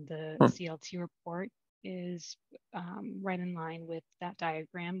 The CLT report is right in line with that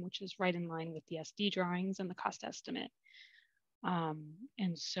diagram, which is right in line with the SD drawings and the cost estimate.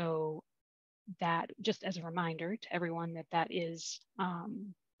 And so that, just as a reminder to everyone, that is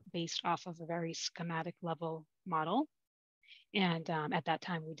based off of a very schematic level model. And at that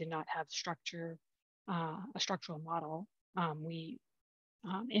time, we did not have a structural model. We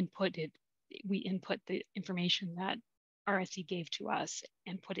input the information that RSC gave to us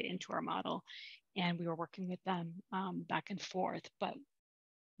and put it into our model. And we were working with them back and forth, but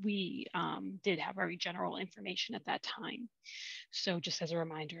we did have very general information at that time. So just as a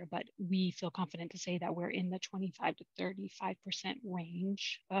reminder, but we feel confident to say that we're in the 25 to 35%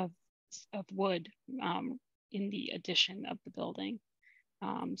 range of wood in the addition of the building.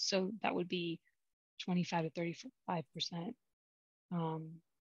 So that would be 25 to 35%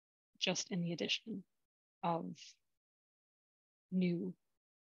 just in the addition of new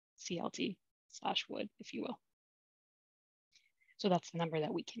CLT / wood, if you will. So that's the number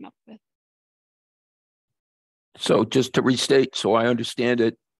that we came up with. So just to restate, so I understand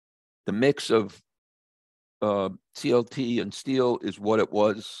it, the mix of CLT and steel is what it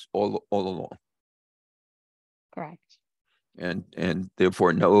was all along. Correct. And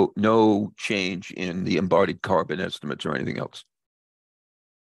therefore no change in the embodied carbon estimates or anything else.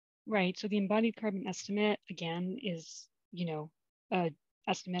 Right. So the embodied carbon estimate again is, you know, a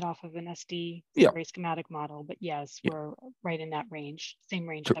estimate off of an SD very schematic model, but yes, we're right in that range, same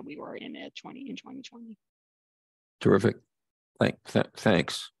range that we were in at 2020. Terrific.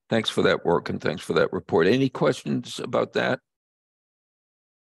 Thanks for that work and thanks for that report. Any questions about that?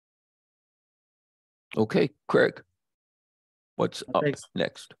 Okay, Craig, what's up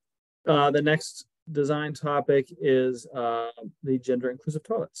next? The next design topic is the gender inclusive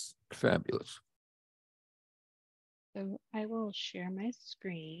toilets. Fabulous. So I will share my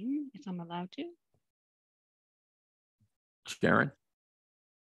screen if I'm allowed to. Sharon.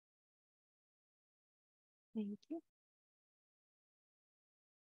 Thank you.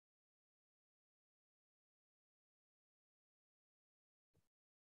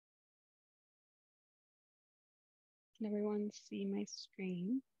 Can everyone see my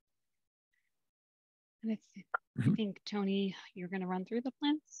screen? And I think, Tony, you're going to run through the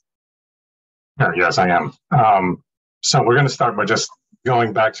plans? Yes, I am. So we're going to start by just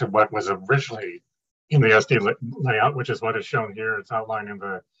going back to what was originally in the SD layout, which is what is shown here. It's outlined in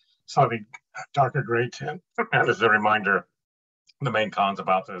the slightly darker gray tint. And as a reminder, the main cons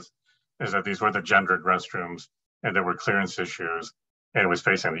about this is that these were the gendered restrooms and there were clearance issues and it was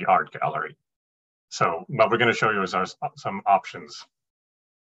facing the art gallery. So what we're going to show you is some options.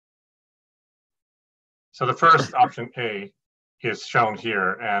 So the first option A is shown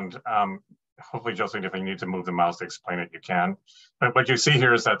here, and hopefully, Jocelyn, if you need to move the mouse to explain it, you can. But what you see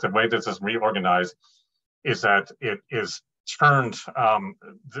here is that the way this is reorganized is that it is turned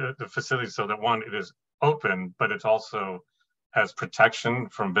the facility so that one, it is open, but it also has protection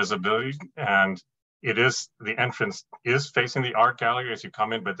from visibility, and it is, the entrance is facing the art gallery as you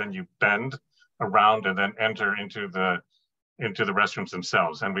come in, but then you bend around and then enter into the restrooms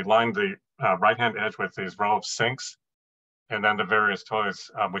themselves. And we lined the right-hand edge with these row of sinks, and then the various toilets,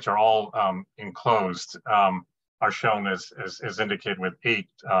 which are all enclosed, are shown as indicated with 8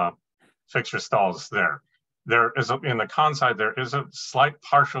 fixture stalls there. There is, in the con side, there is a slight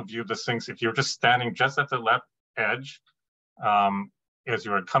partial view of the sinks. If you're just standing just at the left edge, as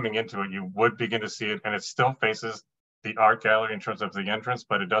you are coming into it, you would begin to see it, and it still faces the art gallery in terms of the entrance,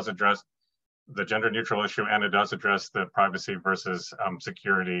 but it does address the gender neutral issue, and it does address the privacy versus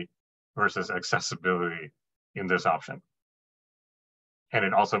security versus accessibility in this option. And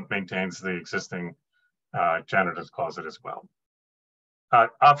it also maintains the existing janitor's closet as well.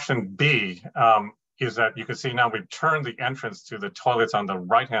 Option B is that you can see now we've turned the entrance to the toilets on the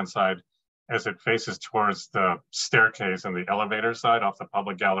right-hand side as it faces towards the staircase and the elevator side off the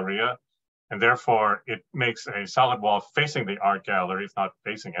public galleria. And therefore it makes a solid wall facing the art gallery. It's not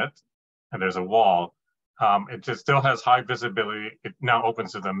facing it. And there's a wall. It just still has high visibility. It now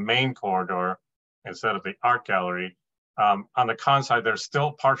opens to the main corridor instead of the art gallery. On the con side, there's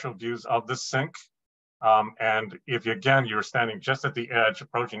still partial views of the sink. And if you, again, you're standing just at the edge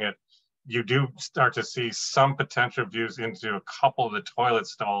approaching it, you do start to see some potential views into a couple of the toilet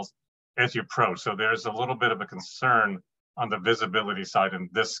stalls as you approach. So there's a little bit of a concern on the visibility side in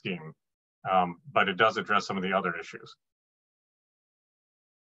this scheme, but it does address some of the other issues.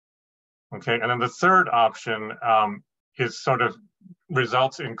 Okay, and then the third option is sort of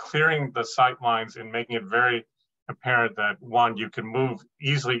results in clearing the sight lines and making it very apparent that one, you can move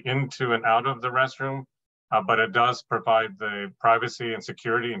easily into and out of the restroom, but it does provide the privacy and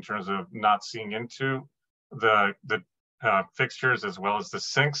security in terms of not seeing into the fixtures as well as the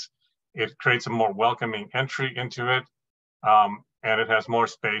sinks. It creates a more welcoming entry into it, and it has more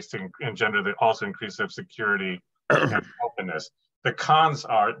space to engender the also increases security and openness. The cons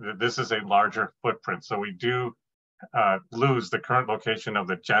are that this is a larger footprint, so we do lose the current location of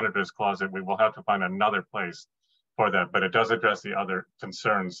the janitor's closet. We will have to find another place for that, but it does address the other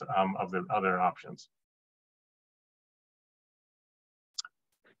concerns of the other options.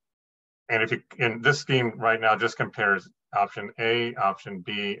 And if you, in this scheme right now, just compares option A, option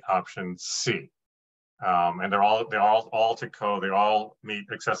B, option C. And they're all to code, they all meet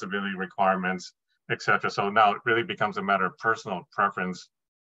accessibility requirements, etc. So now it really becomes a matter of personal preference,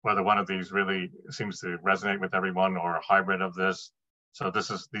 whether one of these really seems to resonate with everyone or a hybrid of this. So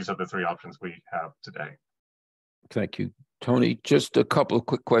these are the three options we have today. Thank you. Tony, just a couple of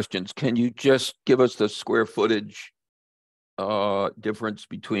quick questions. Can you just give us the square footage difference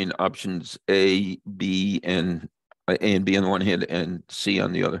between options A, B, and A and B on the one hand and C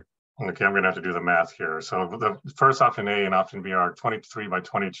on the other? Okay, I'm going to have to do the math here. So the first option A and option B are 23 by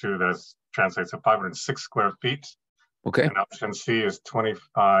 22. That translates to 506 square feet. Okay. And option C is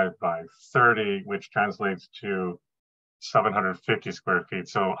 25 by 30, which translates to 750 square feet.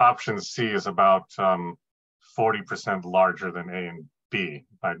 So option C is about 40% larger than A and B,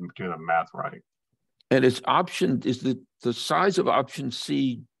 if I do the math right. And is the size of option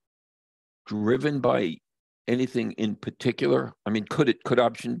C driven by anything in particular? I mean, could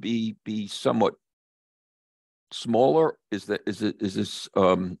option B be somewhat smaller? Is this a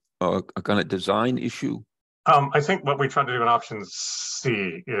kind of design issue? I think what we try to do in option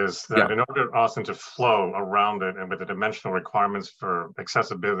C is that in order, Austin, to flow around it and with the dimensional requirements for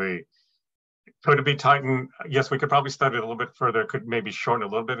accessibility, could it be tightened? Yes, we could probably study it a little bit further. Could maybe shorten a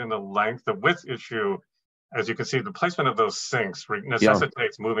little bit in the length. The width issue, as you can see, the placement of those sinks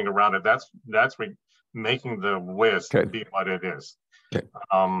necessitates moving around it. That's making the width be what it is. Okay.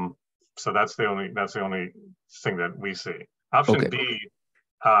 So that's the only thing that we see. Option B,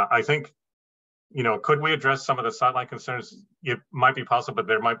 I think, could we address some of the sideline concerns? It might be possible, but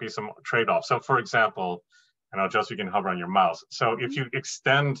there might be some trade-offs. So for example, and I'll just, you can hover on your mouse. So if you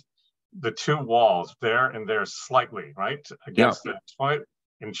extend the two walls there and there slightly, right, against the toilet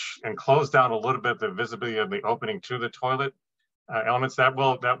and close down a little bit the visibility of the opening to the toilet elements, that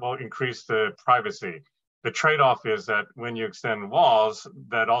will increase the privacy. The trade-off is that when you extend walls,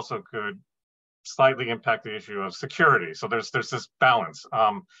 that also could slightly impact the issue of security. So there's this balance.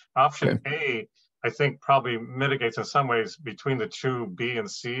 Option A, I think, probably mitigates in some ways between the two, B and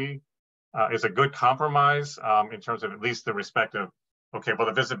C, is a good compromise in terms of at least the respective. Okay, well,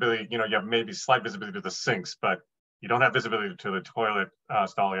 the visibility, you have maybe slight visibility to the sinks, but you don't have visibility to the toilet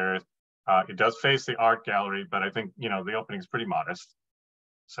stall areas. It does face the art gallery, but I think, the opening is pretty modest.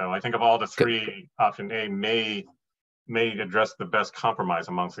 So I think of all the three, option A may address the best compromise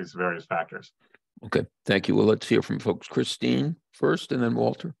amongst these various factors. Okay, thank you. Well, let's hear from folks. Christine first, and then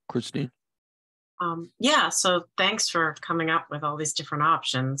Walter. Christine. Yeah, so thanks for coming up with all these different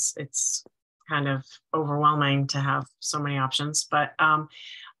options. It's kind of overwhelming to have so many options, but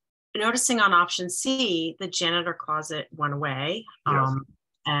noticing on option C, the janitor closet went away.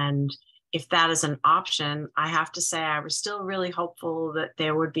 And if that is an option, I have to say I was still really hopeful that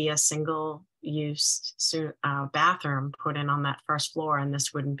there would be a single use bathroom put in on that first floor, and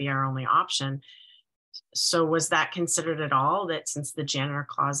this wouldn't be our only option. So was that considered at all, that since the janitor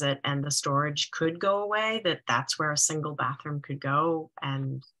closet and the storage could go away, that's where a single bathroom could go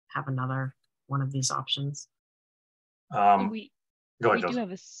and have another one of these options? We do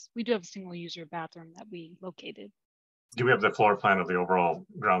have a single user bathroom that we located. Do we have the floor plan of the overall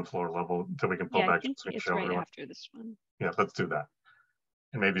ground floor level that we can pull back? I think it's right after this one. Yeah, let's do that.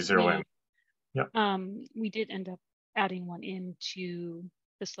 And maybe zero in. Yeah. We did end up adding one into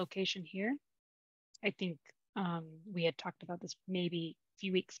this location here. I think we had talked about this maybe a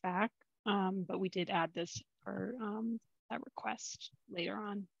few weeks back, but we did add this for that request later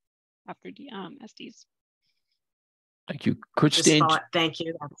on after the SDs. Thank you. Christine. Thank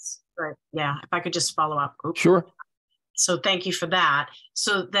you. That's great. Yeah, if I could just follow up. Oops. Sure. So thank you for that.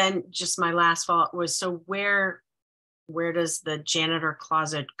 So then just my last follow-up was, so where does the janitor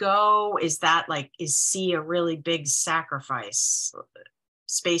closet go? Is C a really big sacrifice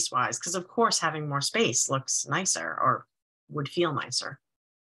space-wise? Because of course having more space looks nicer or would feel nicer.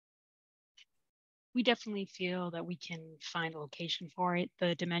 We definitely feel that we can find a location for it.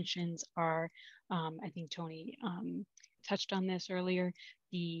 The dimensions are, I think Tony touched on this earlier,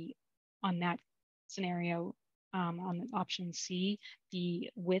 on that scenario, on option C, the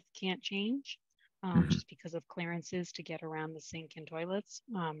width can't change just because of clearances to get around the sink and toilets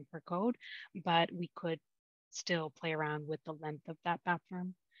per code, but we could still play around with the length of that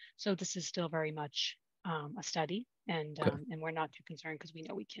bathroom. So this is still very much a study, and we're not too concerned because we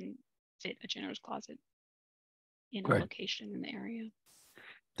know we can fit a janitor's closet in a location in the area.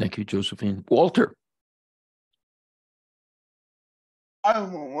 Thank you, Josephine. Walter.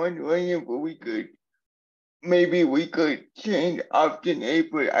 I'm wondering if we could change option A,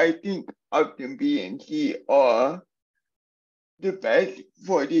 but I think option B and C are the best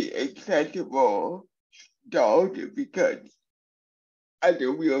for the accessible stalls because as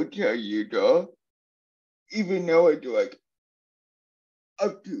a wheelchair user, even though it's like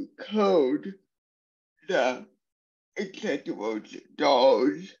up to code, the accessible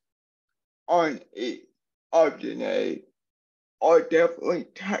stalls on option A are definitely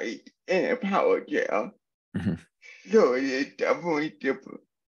tight in a power chair. Mm-hmm. So it is definitely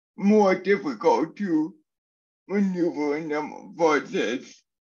more difficult to maneuver in them versus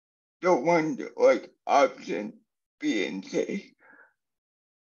the one like option B and C.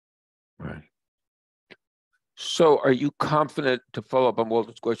 Right. So are you confident, to follow up on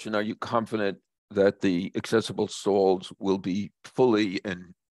Walter's question, are you confident that the accessible stalls will be fully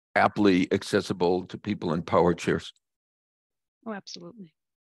and aptly accessible to people in power chairs? Oh, absolutely.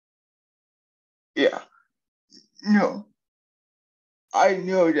 Yeah. No. I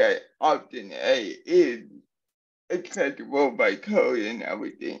know that option A is accessible by code and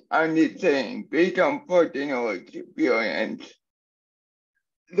everything. I'm just saying, based on personal experience,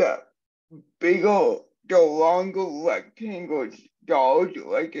 the the longer rectangle stalls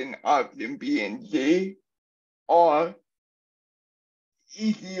like an option B and C are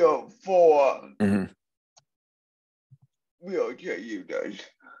easier for wheelchair users.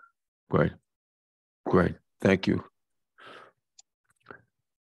 Great. Great. Thank you.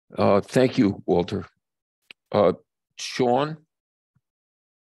 Thank you, Walter. Sean?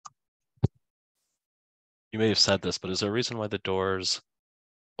 You may have said this, but is there a reason why the doors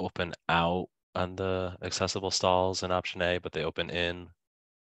open out on the accessible stalls in option A, but they open in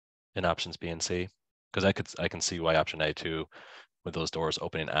options B and C? Because I can see why option A too, with those doors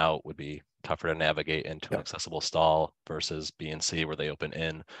opening out, would be tougher to navigate into an accessible stall versus B and C where they open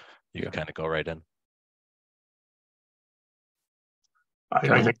in. You can kind of go right in.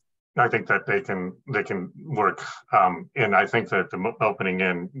 I think that they can work, and I think that the opening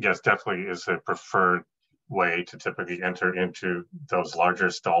in, yes, definitely is a preferred way to typically enter into those larger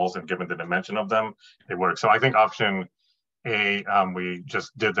stalls, and given the dimension of them, they work. So I think option A, we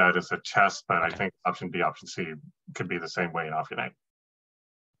just did that as a test, but I think option B, option C could be the same way in option A.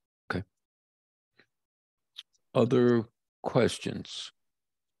 Okay. Other questions?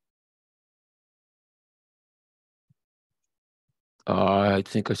 I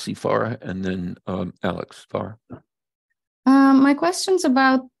think I see Farah and then Alex. Farah. My question's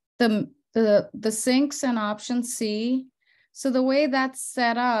about the sinks and option C. So the way that's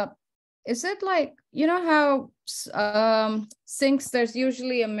set up, is it like, you know how sinks, there's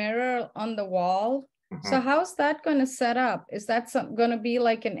usually a mirror on the wall? So how's that going to set up? Is that going to be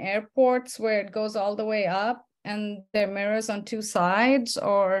like in airports where it goes all the way up and there are mirrors on two sides,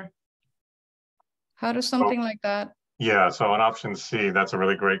 or how does something like that? Yeah, so on option C, that's a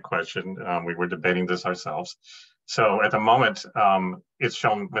really great question. We were debating this ourselves. So at the moment, it's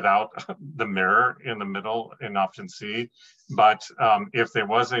shown without the mirror in the middle in option C. But if there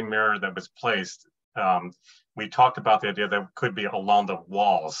was a mirror that was placed, we talked about the idea that could be along the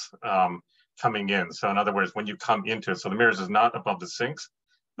walls coming in. So in other words, when you come into it, so the mirrors is not above the sinks,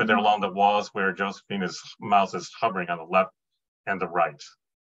 but they're along the walls where Josephine's mouse is hovering on the left and the right.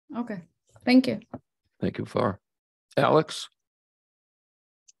 Okay, thank you. Thank you, Farah. Alex?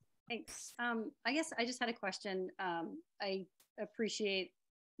 Thanks. I guess I just had a question. I appreciate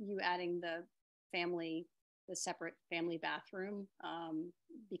you adding the separate family bathroom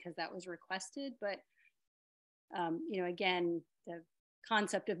because that was requested. But, you know, again, the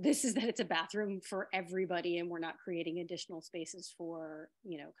concept of this is that it's a bathroom for everybody and we're not creating additional spaces for,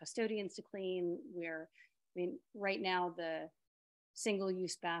 you know, custodians to clean. Right now the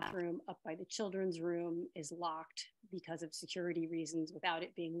single-use bathroom up by the children's room is locked because of security reasons. Without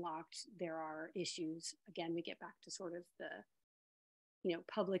it being locked, there are issues. Again, we get back to sort of the, you know,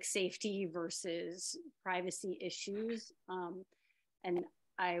 public safety versus privacy issues. And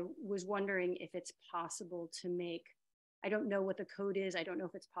I was wondering if it's possible to make, I don't know what the code is. I don't know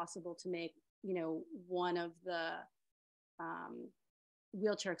if it's possible to make, you know, one of the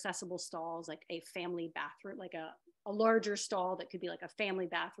wheelchair accessible stalls like a family bathroom, like a larger stall that could be like a family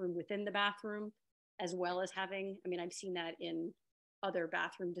bathroom within the bathroom, as well as having, I mean, I've seen that in other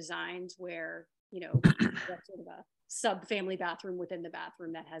bathroom designs where, you know, that's sort of a sub-family bathroom within the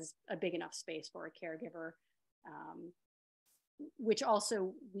bathroom that has a big enough space for a caregiver, which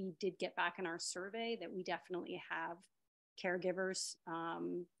also we did get back in our survey that we definitely have caregivers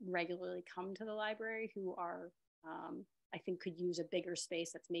regularly come to the library who are, I think could use a bigger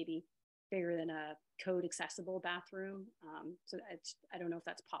space that's maybe bigger than a code accessible bathroom. So I don't know if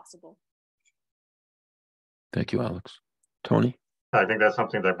that's possible. Thank you, Alex. Tony? I think that's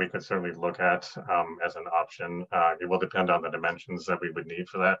something that we could certainly look at as an option. It will depend on the dimensions that we would need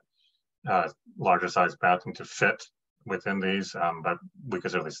for that larger size bathroom to fit within these, but we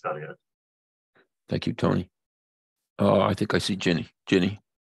could certainly study it. Thank you, Tony. I think I see Ginny. Ginny.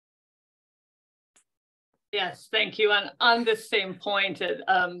 Yes, thank you. On this same point,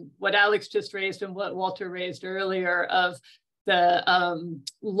 what Alex just raised and what Walter raised earlier of the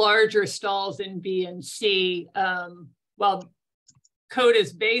larger stalls in B and C, well, code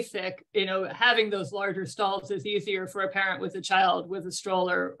is basic, having those larger stalls is easier for a parent with a child with a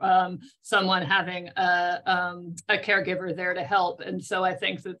stroller, someone having a caregiver there to help. And so I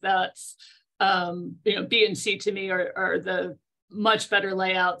think that's, B and C to me are the much better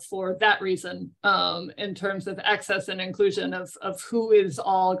layout for that reason, in terms of access and inclusion of who is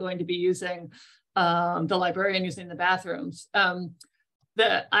all going to be using the library and using the bathrooms. I'm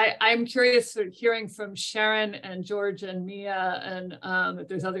curious, hearing from Sharon and George and Mia, and if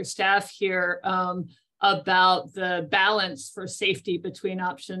there's other staff here, about the balance for safety between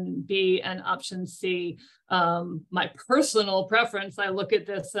option B and option C. My personal preference, I look at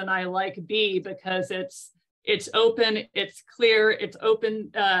this and I like B because it's open, it's clear, it's open,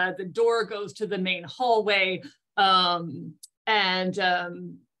 the door goes to the main hallway, but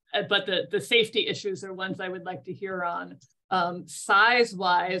the safety issues are ones I would like to hear on.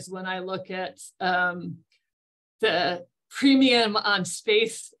 Size-wise, when I look at the premium on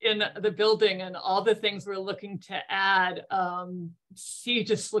space in the building and all the things we're looking to add, C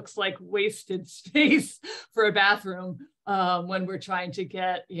just looks like wasted space for a bathroom when we're trying to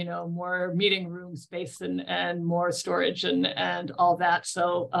get, more meeting room space and more storage and all that.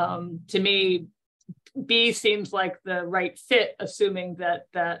 So to me, B seems like the right fit, assuming that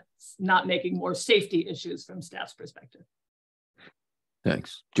that's not making more safety issues from staff's perspective.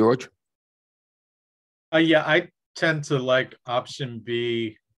 Thanks. George? Yeah, I tend to like option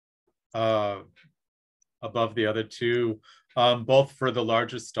B above the other two, both for the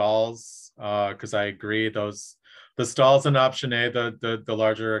larger stalls, because I agree the stalls in option A, the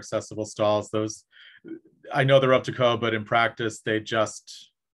larger accessible stalls, those, I know they're up to code, but in practice, they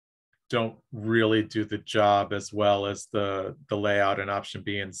just don't really do the job as well as the layout in option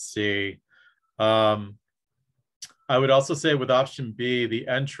B and C. I would also say with option B, the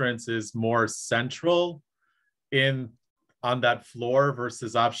entrance is more central on that floor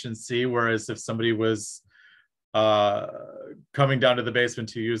versus option C, whereas if somebody was coming down to the basement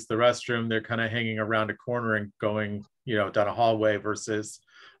to use the restroom, they're kind of hanging around a corner and going, down a hallway, versus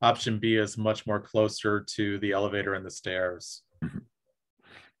option B is much more closer to the elevator and the stairs.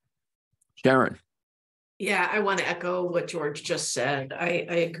 Sharon? Yeah, I want to echo what George just said. I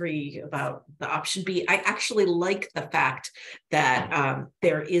agree about the option B. I actually like the fact that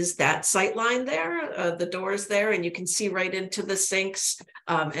there is that sight line there, the doors there, and you can see right into the sinks,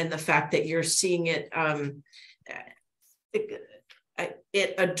 and the fact that you're seeing it,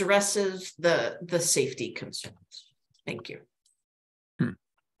 it addresses the safety concerns. Thank you.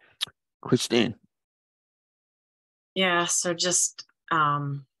 Christine? Yeah, so just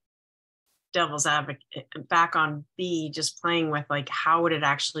devil's advocate back on B, just playing with like how would it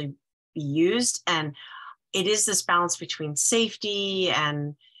actually be used, and it is this balance between safety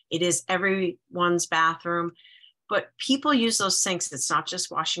and it is everyone's bathroom, but people use those sinks. It's not just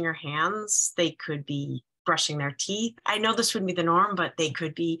washing your hands, they could be brushing their teeth. I know this wouldn't be the norm, but they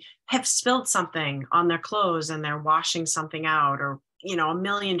could have spilled something on their clothes and they're washing something out, or a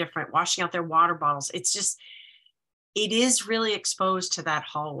million different, washing out their water bottles. It is really exposed to that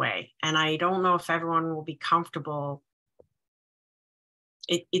hallway. And I don't know if everyone will be comfortable.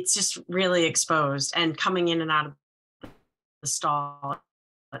 It's just really exposed and coming in and out of the stall.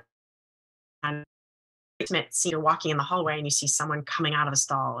 And you're walking in the hallway and you see someone coming out of the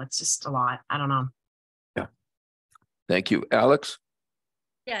stall. It's just a lot. I don't know. Yeah. Thank you. Alex?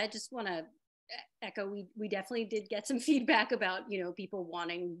 Yeah, I just want to echo, we definitely did get some feedback about, people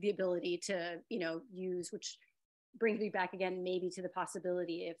wanting the ability to, use, which brings me back again, maybe to the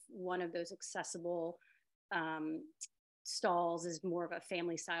possibility if one of those accessible stalls is more of a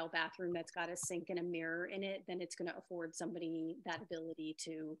family style bathroom that's got a sink and a mirror in it, then it's going to afford somebody that ability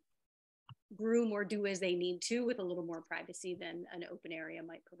to groom or do as they need to with a little more privacy than an open area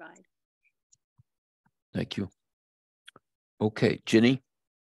might provide. Thank you. Okay, Ginny?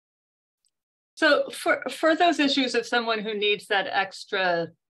 So for those issues of someone who needs that extra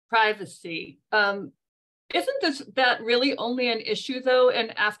privacy, isn't that really only an issue though in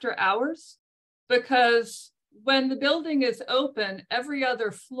after hours? Because when the building is open, every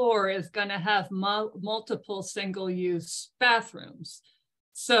other floor is going to have multiple single-use bathrooms.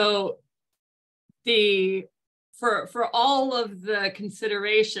 So for all of the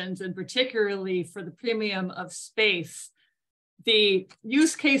considerations, and particularly for the premium of space, the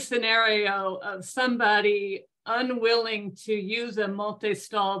use case scenario of somebody unwilling to use a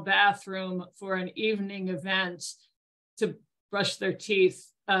multi-stall bathroom for an evening event to brush their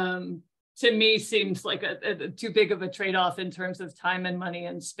teeth, to me seems like a too big of a trade-off in terms of time and money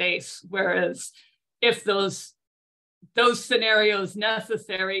and space. Whereas if those scenarios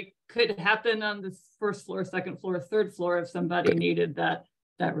necessary could happen on the first floor, second floor, third floor if somebody needed that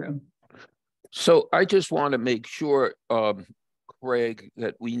room. So I just want to make sure, Craig,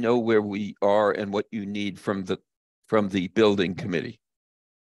 that we know where we are and what you need from the building committee.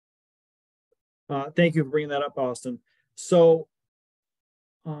 Thank you for bringing that up, Austin. So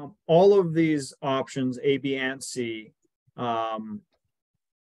all of these options, A, B, and C, do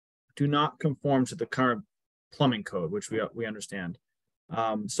not conform to the current plumbing code, which we understand.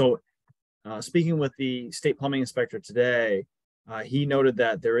 Speaking with the state plumbing inspector today, he noted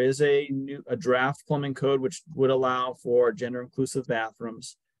that there is a draft plumbing code which would allow for gender inclusive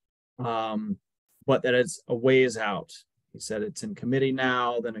bathrooms, but that it's a ways out. He said it's in committee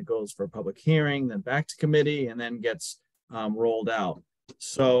now, then it goes for a public hearing, then back to committee, and then gets rolled out.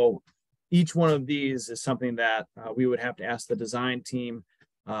 So each one of these is something that we would have to ask the design team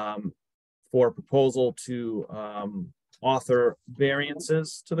for a proposal to author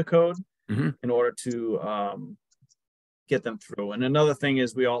variances to the code in order to get them through. And another thing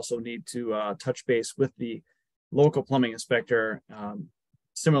is we also need to touch base with the local plumbing inspector,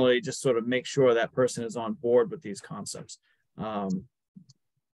 similarly, just sort of make sure that person is on board with these concepts.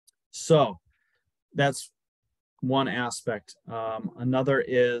 So that's one aspect. Another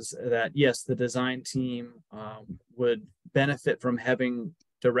is that, yes, the design team would benefit from having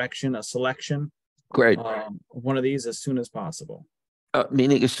direction, a selection. Great. One of these as soon as possible.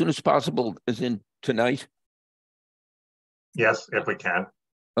 Meaning as soon as possible, as in tonight? Yes, if we can.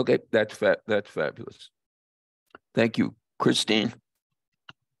 Okay, that's fabulous. Thank you. Christine?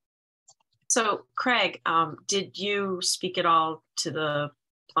 So Craig, did you speak at all to the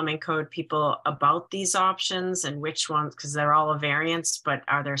plumbing code people about these options and which ones, because they're all a variance, but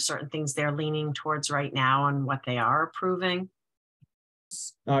are there certain things they're leaning towards right now and what they are approving?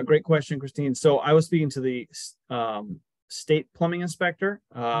 Great question, Christine. So I was speaking to the state plumbing inspector,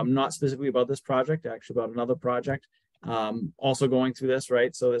 not specifically about this project, actually about another project. Also going through this,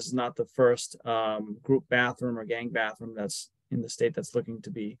 right? So this is not the first group bathroom or gang bathroom that's in the state that's looking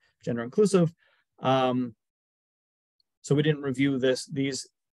to be gender inclusive. So we didn't review these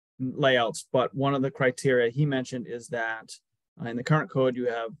layouts, but one of the criteria he mentioned is that in the current code, you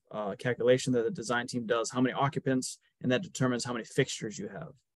have a calculation that the design team does how many occupants, and that determines how many fixtures you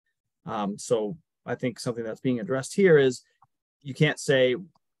have. So I think something that's being addressed here is you can't say,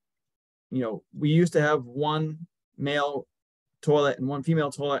 we used to have one male toilet and one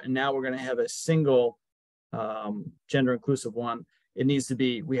female toilet, and now we're going to have a single gender inclusive one. It needs to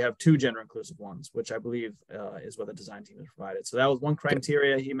be, we have two gender inclusive ones, which I believe is what the design team has provided. So that was one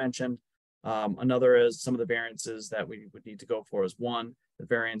criteria he mentioned. Another is some of the variances that we would need to go for is one, the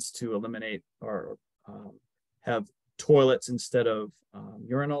variance to eliminate or have toilets instead of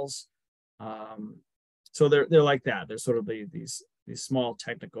urinals. So they're like that. They're sort of these small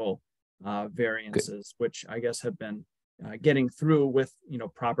technical variances, which I guess have been getting through with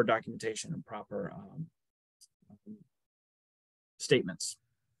proper documentation and proper statements.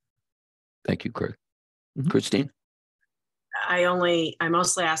 Thank you, Craig. Christine? I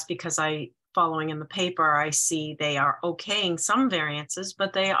mostly ask because following in the paper, I see they are okaying some variances,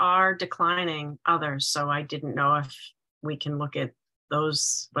 but they are declining others. So I didn't know if we can look at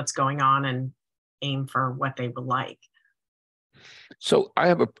those, what's going on, and aim for what they would like. So I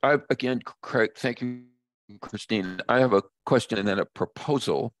have again, Craig, thank you, Christine. I have a question and then a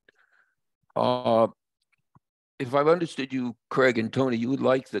proposal. If I've understood you, Craig and Tony, you would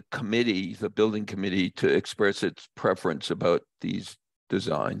like the committee, the building committee, to express its preference about these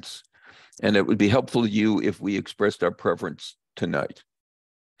designs. And it would be helpful to you if we expressed our preference tonight.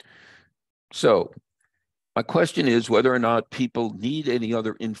 So my question is whether or not people need any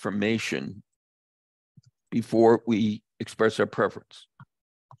other information before we express our preference.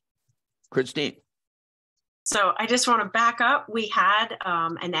 Christine. So I just want to back up. We had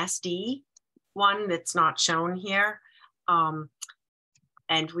an SD one that's not shown here.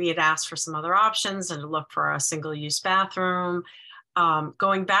 And we had asked for some other options and to look for a single-use bathroom.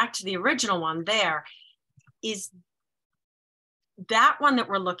 Going back to the original one there, that one that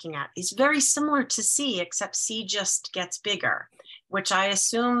we're looking at is very similar to C, except C just gets bigger, which I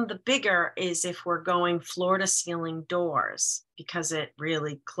assume the bigger is if we're going floor to ceiling doors, because it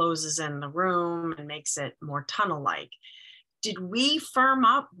really closes in the room and makes it more tunnel-like. Did we firm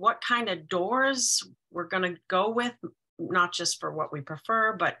up what kind of doors we're going to go with, not just for what we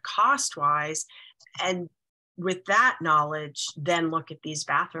prefer, but cost-wise? And with that knowledge, then look at these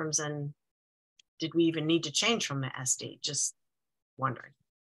bathrooms, and did we even need to change from the SD? Just wondering.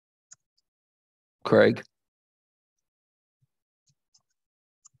 Craig?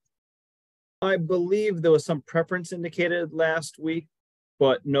 I believe there was some preference indicated last week,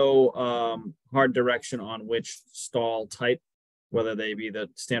 but no hard direction on which stall type, whether they be the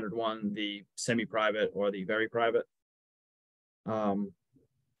standard one, the semi-private, or the very private.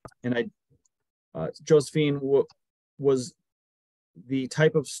 Josephine, was the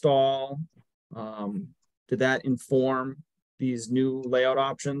type of stall, did that inform these new layout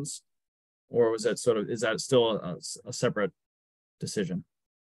options, or was that is that still a separate decision?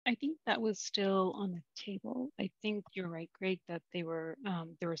 I think that was still on the table. I think you're right, Greg, that there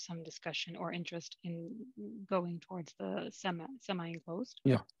was some discussion or interest in going towards the semi-enclosed.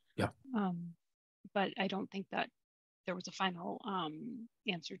 Yeah. But I don't think that there was a final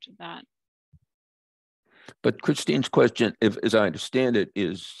answer to that. But Christine's question, as I understand it,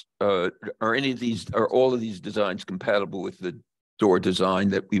 is are all of these designs compatible with the door design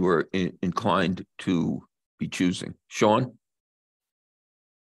that we were inclined to be choosing? Sean?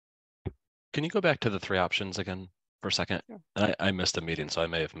 Can you go back to the 3 options again for a second? Sure. I missed a meeting, so I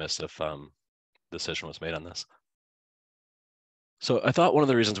may have missed if decision was made on this. So I thought one of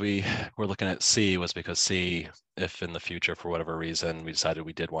the reasons we were looking at C was because C, if in the future, for whatever reason, we decided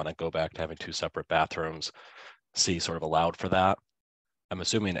we did want to go back to having 2 separate bathrooms, C sort of allowed for that. I'm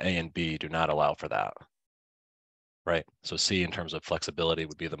assuming A and B do not allow for that, right? So C, in terms of flexibility,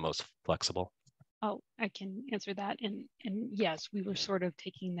 would be the most flexible. Oh, I can answer that. And yes, we were sort of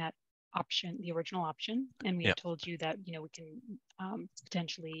taking that option, the original option, and we had told you that, we can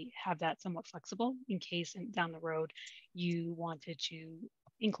potentially have that somewhat flexible in case down the road you wanted to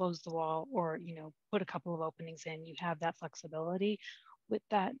enclose the wall or put a couple of openings in. You have that flexibility with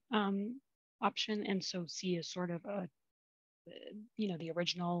that option, and so C is sort of a the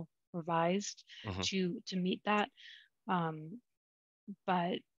original revised to meet that,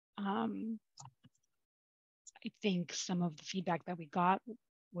 but I think some of the feedback that we got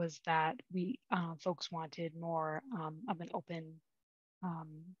was that we folks wanted more of an open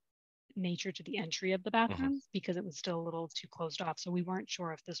nature to the entry of the bathrooms because it was still a little too closed off. So we weren't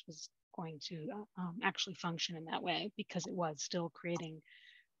sure if this was going to actually function in that way, because it was still creating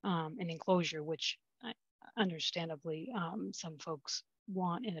an enclosure, which understandably some folks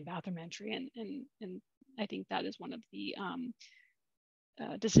want in a bathroom entry, and I think that is one of the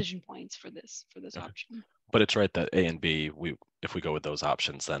decision points for this option. But it's right that A and B, if we go with those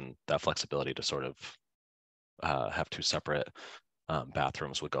options, then that flexibility to sort of have 2 separate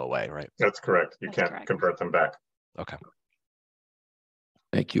bathrooms would go away, right? That's correct. You can't convert them back. Okay.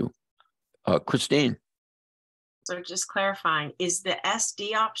 Thank you. Christine. So just clarifying, is the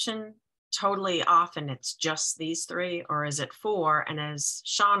SD option totally off and it's just these 3, or is it 4? And as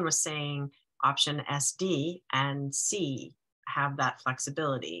Sean was saying, option SD and C have that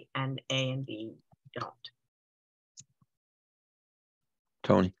flexibility and A and B don't.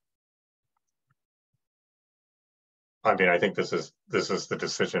 Tony. I mean, I think this is the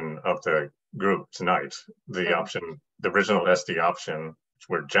decision of the group tonight. The option, the original SD option, which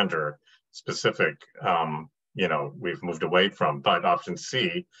were gender specific, we've moved away from. But option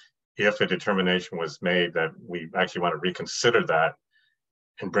C, if a determination was made that we actually want to reconsider that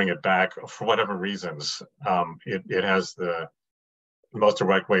and bring it back for whatever reasons, it has the most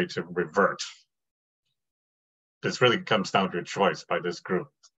direct way to revert. This really comes down to a choice by this group.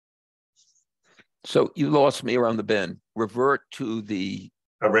 So you lost me around the bend. Revert to the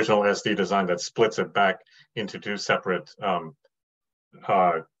original SD design that splits it back into 2 separate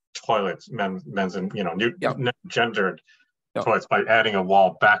toilets, men's and gendered toilets, by adding a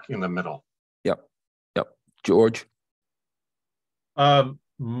wall back in the middle. Yep. George.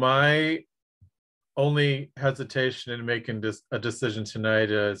 My only hesitation in making a decision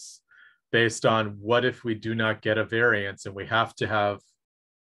tonight is based on what if we do not get a variance and we have to have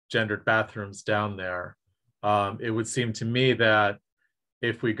gendered bathrooms down there. It would seem to me that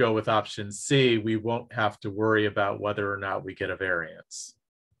if we go with option C, we won't have to worry about whether or not we get a variance.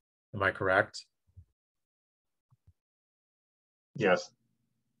 Am I correct? Yes.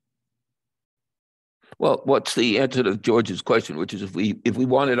 Well, what's the answer to George's question, which is if we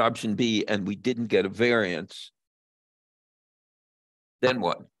wanted option B and we didn't get a variance, Then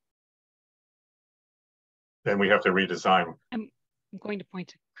what? Then we have to redesign. I'm going to point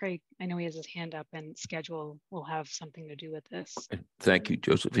to Craig. I know he has his hand up, and schedule will have something to do with this. Thank you,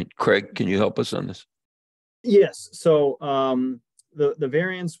 Josephine. Craig, can you help us on this? Yes. So the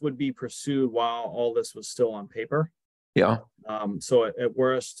variance would be pursued while all this was still on paper. Yeah. So at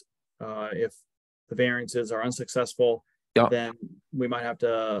worst, if the variances are unsuccessful, then we might have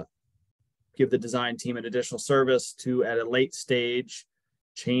to give the design team an additional service to, at a late stage,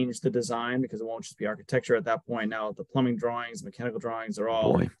 change the design, because it won't just be architecture at that point. Now the plumbing drawings, mechanical drawings are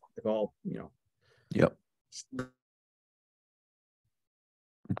all, they've all, you know. Yep.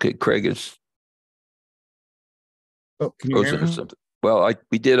 Okay, Craig is. Oh, can you hear me? Something. Well,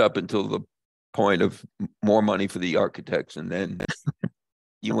 we did up until the point of more money for the architects, and then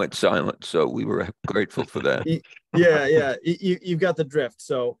you went silent. So we were grateful for that. Yeah. You've got the drift.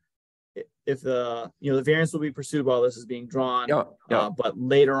 So if the variance will be pursued while this is being drawn, but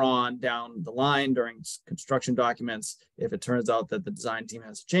later on down the line during construction documents, if it turns out that the design team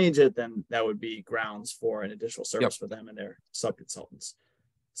has to change it, then that would be grounds for an additional service for them and their sub-consultants.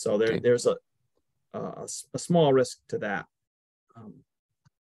 So there's a small risk to that.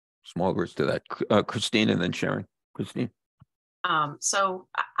 Small risk to that. Christine, and then Sharon. Christine. So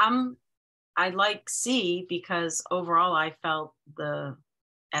I like C, because overall I felt the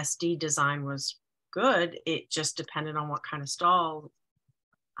SD design was good. It just depended on what kind of stall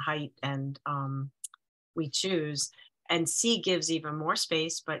height and we choose. And C gives even more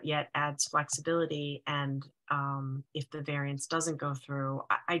space, but yet adds flexibility. And if the variance doesn't go through,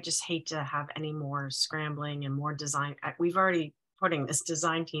 I just hate to have any more scrambling and more design. We've already putting this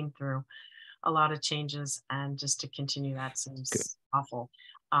design team through a lot of changes, and just to continue that seems awful.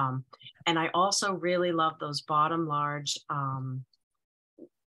 And I also really love those bottom large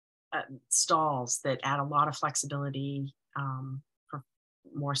stalls that add a lot of flexibility for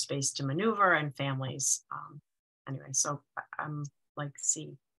more space to maneuver and families. Anyway, so I'm like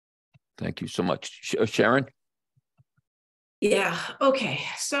C. Thank you so much. Sharon? Yeah, okay.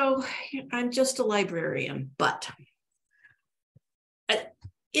 So I'm just a librarian, but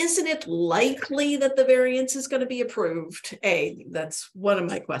isn't it likely that the variance is going to be approved? That's one of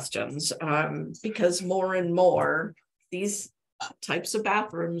my questions, because more and more these types of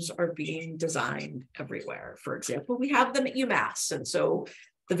bathrooms are being designed everywhere. For example, we have them at UMass, and so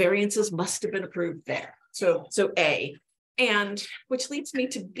the variances must have been approved there. So A, and which leads me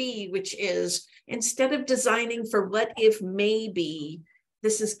to B, which is, instead of designing for what if maybe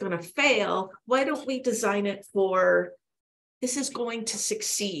this is going to fail, why don't we design it for this is going to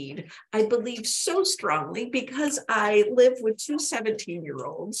succeed? I believe so strongly, because I live with two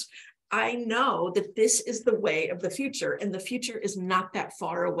 17-year-olds. I know that this is the way of the future, and the future is not that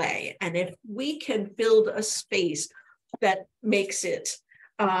far away. And if we can build a space that makes it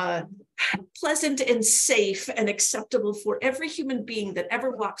pleasant and safe and acceptable for every human being that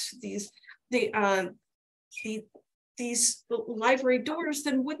ever walks these library doors,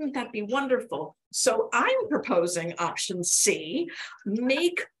 then wouldn't that be wonderful? So I'm proposing option C,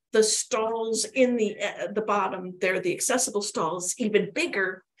 make the stalls in the bottom there, the accessible stalls, even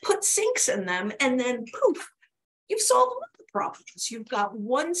bigger, put sinks in them, and then poof, you've solved all the problems. You've got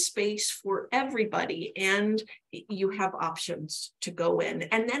one space for everybody, and you have options to go in.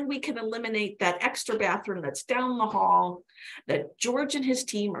 And then we can eliminate that extra bathroom that's down the hall that George and his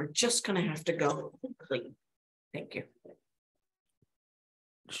team are just going to have to go clean. Thank you.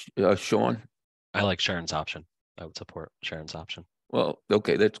 Sean? I like Sharon's option. I would support Sharon's option. Well,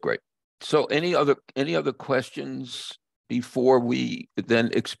 okay, that's great. So any other questions before we then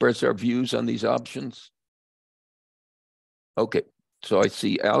express our views on these options? Okay, so I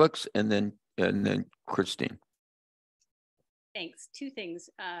see Alex and then Christine. Thanks. Two things.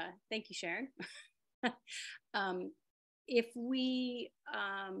 Thank you, Sharon. If we,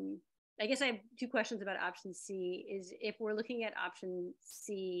 I guess I have two questions about option C. Is if we're looking at option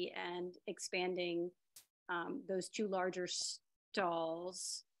C and expanding those two larger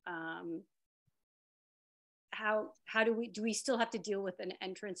stalls, how do we still have to deal with an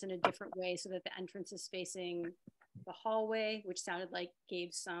entrance in a different way so that the entrance is facing the hallway, which sounded like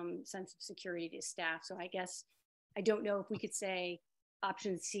gave some sense of security to staff? So I guess I don't know if we could say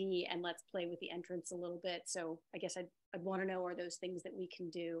option C and let's play with the entrance a little bit. So I guess I'd want to know, are those things that we can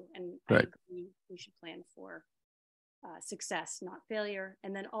do? And right. I agree we should plan for success, not failure.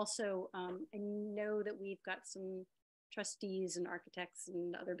 And then also, I know that we've got some trustees and architects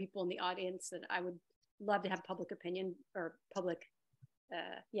and other people in the audience that I would love to have public opinion or public,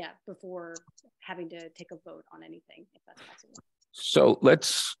 before having to take a vote on anything, if that's possible. So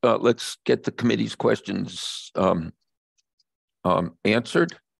let's get the committee's questions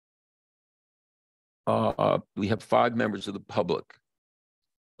answered. We have 5 members of the public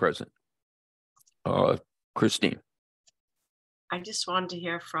present. Christine. I just wanted to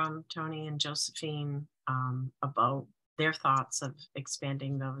hear from Tony and Josephine about their thoughts of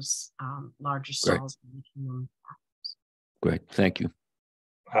expanding those larger stalls. Great, thank you.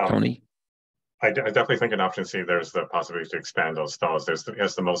 Tony? I definitely think in option C, there's the possibility to expand those stalls. There's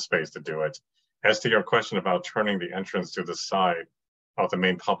the most space to do it. As to your question about turning the entrance to the side of the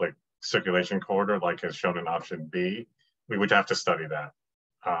main public circulation corridor, like is shown in option B, we would have to study that.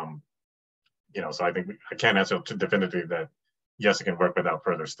 You know, so I think I can't answer definitively that yes, it can work without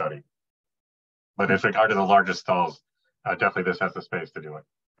further study. But as regard to the largest stalls, definitely this has the space to do it.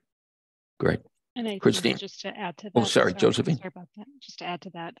 Great. And I Christine. think just to add to that, oh, sorry, Josephine. Sorry about that. Just to add to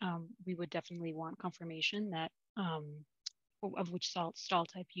that, we would definitely want confirmation that of which stall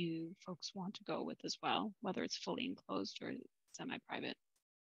type you folks want to go with as well, whether it's fully enclosed or semi-private.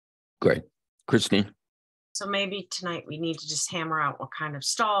 Great. Christine. So maybe tonight we need to just hammer out what kind of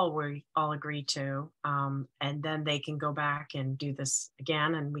stall we all agree to, and then they can go back and do this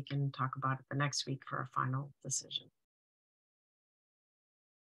again, and we can talk about it the next week for a final decision.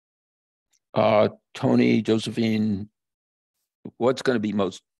 Tony, Josephine, what's going to be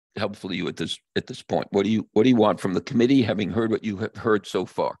most helpful to you at this point? What do you want from the committee, having heard what you have heard so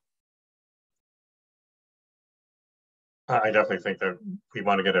far? I definitely think that we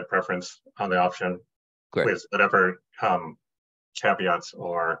want to get a preference on the option. Great. With whatever caveats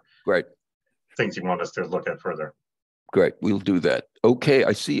or things you want us to look at further. Great, we'll do that. Okay,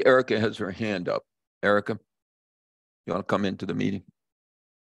 I see Erica has her hand up. Erica, you want to come into the meeting?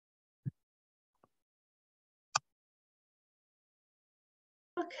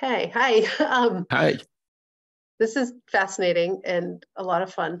 Okay, hi. Hi. This is fascinating and a lot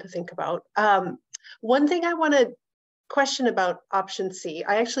of fun to think about. One thing I want to question about option C,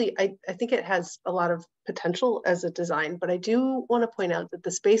 I think it has a lot of potential as a design, but I do want to point out that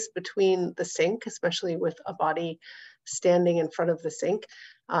the space between the sink, especially with a body standing in front of the sink,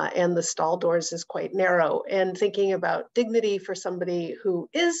 and the stall doors is quite narrow. And thinking about dignity for somebody who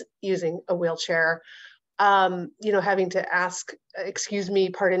is using a wheelchair, you know, having to ask, excuse me,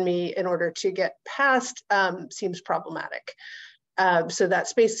 pardon me, in order to get past seems problematic. So that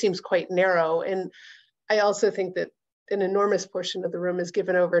space seems quite narrow. And I also think that an enormous portion of the room is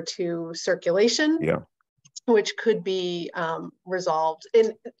given over to circulation, which could be resolved.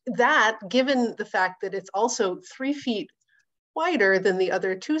 And that, given the fact that it's also 3 feet wider than the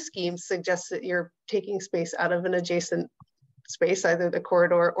other 2 schemes, suggests that you're taking space out of an adjacent space, either the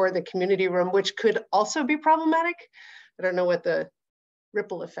corridor or the community room, which could also be problematic. I don't know what the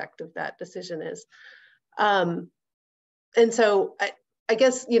ripple effect of that decision is. And so I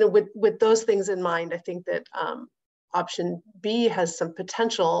guess, you know, with those things in mind, I think that option B has some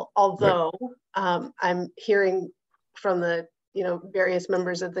potential, although I'm hearing from the, you know, various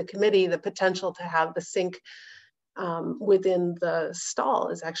members of the committee, the potential to have the sink within the stall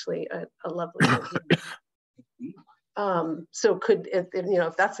is actually a lovely idea. So could, if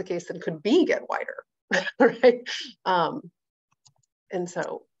that's the case, then could B get wider, right? And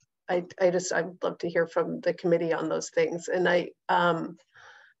so I'd love to hear from the committee on those things. And I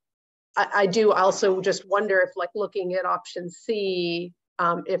do also just wonder if, like, looking at option C,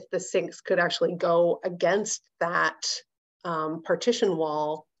 if the sinks could actually go against that partition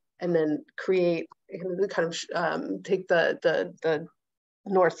wall and then create kind of take the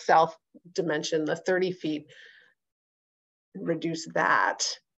north-south dimension, the 30 feet, reduce that,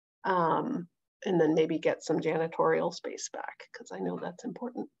 and then maybe get some janitorial space back, because I know that's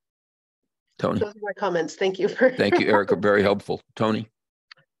important. Tony. Those are my comments. Thank you. Thank you, Erica. Very helpful. Tony.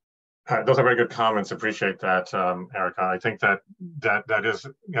 Those are very good comments. Appreciate that, Erica. I think that is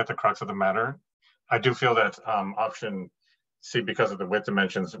at the crux of the matter. I do feel that option C, because of the width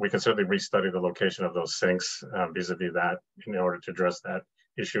dimensions, we can certainly restudy the location of those sinks vis-a-vis that in order to address that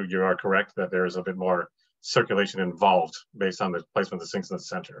issue. You are correct that there is a bit more circulation involved based on the placement of the sinks in the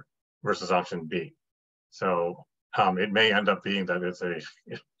center versus option B. So it may end up being that it's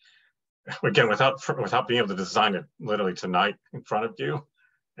again, without being able to design it literally tonight in front of you,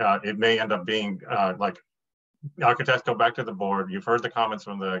 it may end up being like architects go back to the board. You've heard the comments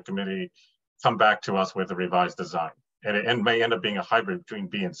from the committee, come back to us with a revised design. And it may end up being a hybrid between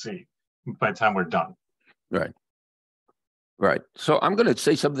B and C by the time we're done. Right. Right. So I'm going to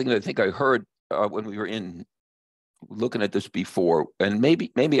say something that I think I heard when we were looking at this before, and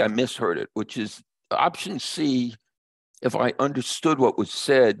maybe I misheard it, which is option C. If I understood what was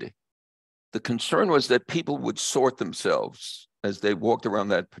said, the concern was that people would sort themselves as they walked around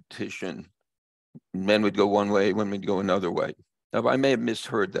that partition. Men would go one way, women would go another way. Now, I may have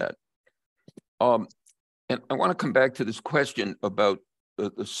misheard that. And I want to come back to this question about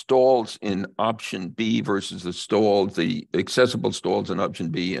the stalls in option B versus the accessible stalls in option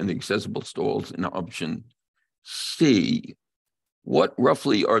B and the accessible stalls in option C. What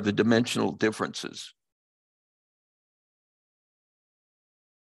roughly are the dimensional differences?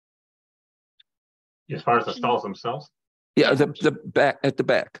 As far as the stalls themselves? Yeah, the back, at the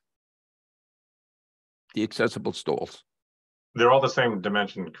back. The accessible stalls. They're all the same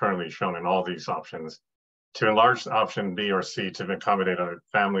dimension currently shown in all these options. To enlarge option B or C to accommodate a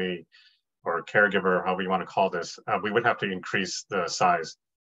family or caregiver, however you want to call this, we would have to increase the size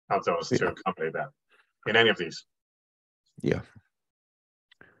of those to accommodate that in any of these. Yeah.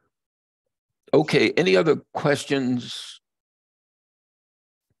 Okay, any other questions?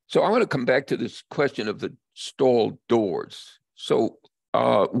 So I want to come back to this question of the stall doors. So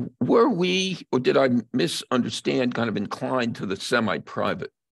were we, or did I misunderstand, kind of inclined to the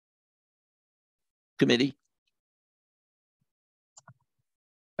semi-private committee?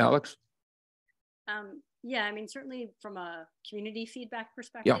 Alex? Yeah, I mean, certainly from a community feedback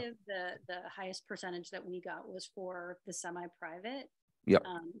perspective, the highest percentage that we got was for the semi-private. Yeah.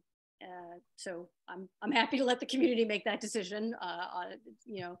 So I'm happy to let the community make that decision.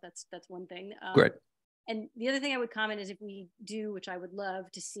 You know, that's one thing. Great. And the other thing I would comment is if we do, which I would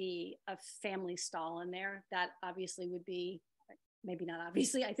love to see, a family stall in there, that obviously would be, maybe not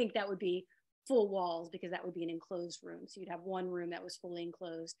obviously, I think that would be full walls because that would be an enclosed room. So you'd have one room that was fully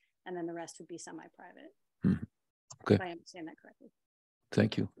enclosed and then the rest would be semi-private. Okay. If I understand that correctly.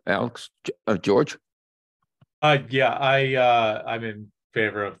 Thank you. Alex, George? Yeah, I'm in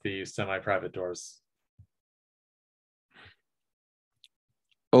favor of the semi-private doors.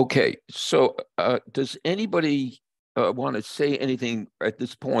 Okay, so does anybody want to say anything at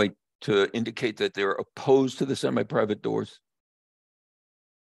this point to indicate that they're opposed to the semi-private doors?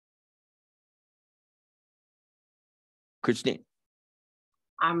 Christine?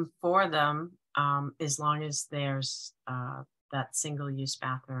 I'm for them as long as there's that single-use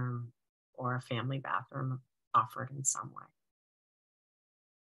bathroom or a family bathroom offered in some way.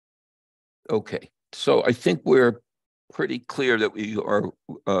 Okay, so I think we're pretty clear that we are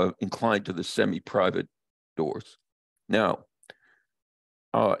inclined to the semi-private doors. Now,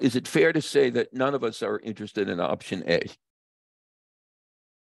 is it fair to say that none of us are interested in option A?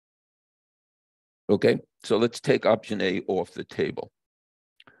 Okay, so let's take option A off the table.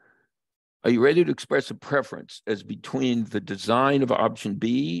 Are you ready to express a preference as between the design of option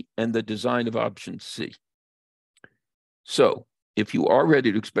B and the design of option C? So if you are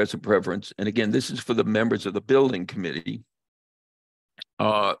ready to express a preference, and again, this is for the members of the building committee,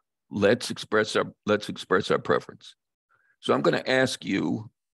 let's express our preference. So I'm going to ask you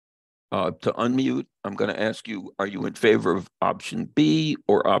to unmute. I'm going to ask you, are you in favor of option B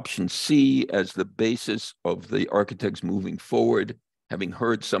or option C as the basis of the architects moving forward, having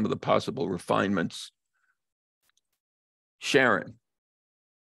heard some of the possible refinements? Sharon.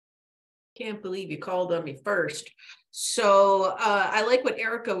 Can't believe you called on me first. So I like what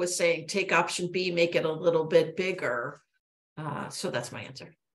Erica was saying, take option B, make it a little bit bigger. So that's my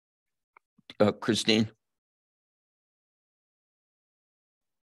answer. Christine?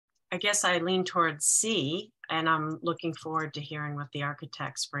 I guess I lean towards C, and I'm looking forward to hearing what the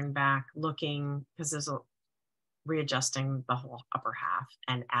architects bring back, because there's readjusting the whole upper half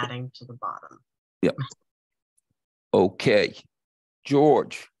and adding to the bottom. Yeah. Okay.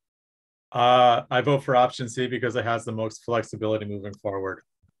 George? I vote for option C because it has the most flexibility moving forward.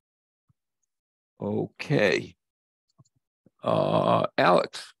 Okay.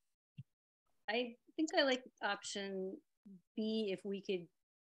 Alex? I think I like option B if we could.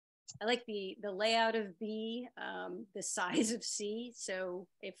 I like the layout of B, the size of C. So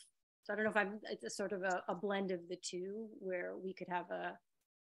I don't know if it's a sort of a blend of the two where we could have a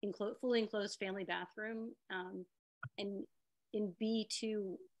fully enclosed family bathroom. And in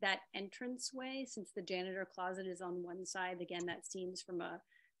B2, that entranceway, since the janitor closet is on one side, again, that seems from a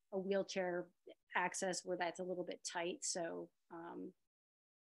wheelchair access where that's a little bit tight. So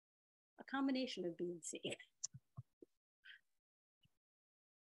a combination of B and C.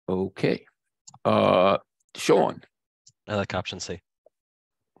 Okay. Sean? I like option C.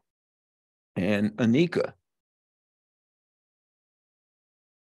 And Anika?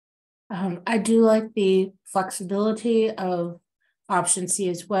 I do like the flexibility of option C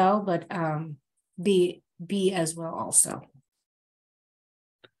as well, but B as well also.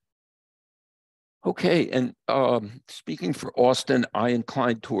 Okay, and speaking for Austin, I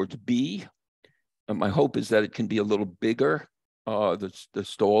incline towards B. And my hope is that it can be a little bigger. the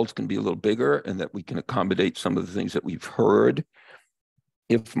stalls can be a little bigger and that we can accommodate some of the things that we've heard.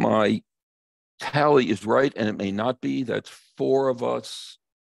 If my tally is right, and it may not be, that's 4 of us.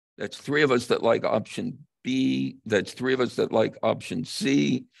 That's 3 of us that like option B. That's 3 of us that like option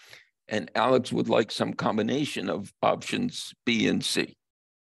C. And Alex would like some combination of options B and C.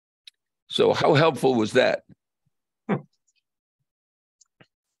 So how helpful was that?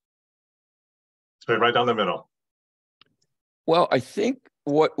 Straight right down the middle. Well, I think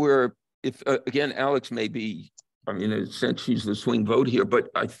what we're, if again, Alex may be, I mean, in a sense, she's the swing vote here, but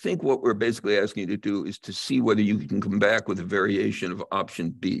I think what we're basically asking you to do is to see whether you can come back with a variation of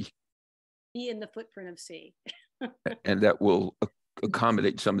option B. Be in the footprint of C. And that will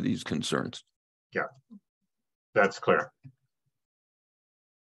accommodate some of these concerns. Yeah, that's clear.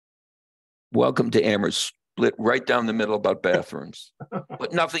 Welcome to Amherst, split right down the middle about bathrooms,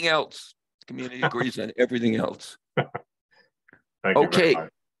 but nothing else. The community agrees on everything else. Thank you very Okay, much.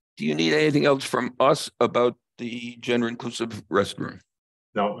 do you need anything else from us about the gender inclusive restroom?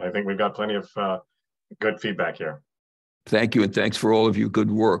 No, I think we've got plenty of good feedback here. Thank you, and thanks for all of your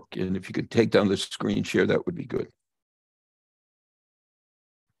good work. And if you could take down the screen share, that would be good.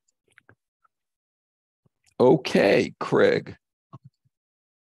 Okay, Craig.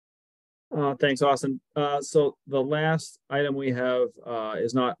 Thanks, Austin. So the last item we have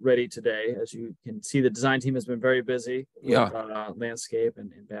is not ready today. As you can see, the design team has been very busy with landscape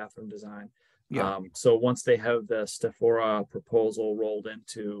and bathroom design. Yeah. So once they have the Stephora proposal rolled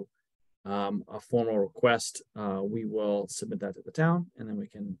into a formal request, we will submit that to the town, and then we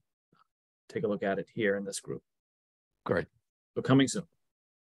can take a look at it here in this group. Great. So coming soon.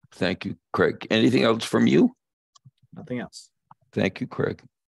 Thank you, Craig. Anything else from you? Nothing else. Thank you, Craig.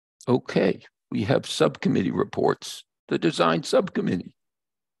 Okay, we have subcommittee reports. The design subcommittee.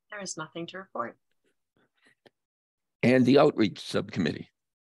 There is nothing to report. And the outreach subcommittee.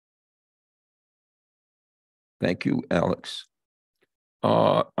 Thank you, Alex.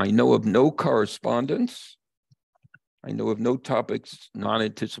 I know of no correspondence. I know of no topics not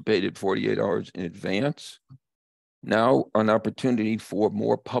anticipated 48 hours in advance. Now, an opportunity for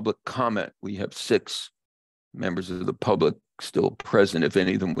more public comment. We have 6 members of the public still present. If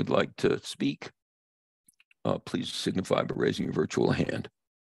any of them would like to speak, please signify by raising your virtual hand.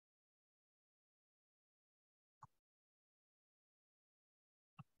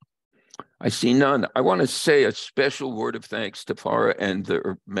 I see none. I want to say a special word of thanks to Farah and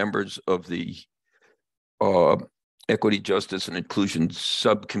the members of the Equity, Justice, and Inclusion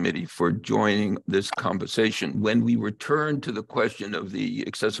Subcommittee for joining this conversation. When we return to the question of the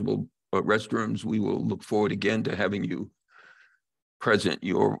accessible restrooms, we will look forward again to having you present.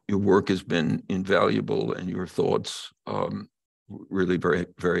 Your work has been invaluable, and your thoughts really very,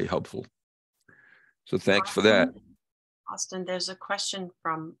 very helpful. So thanks for that. Austin, there's a question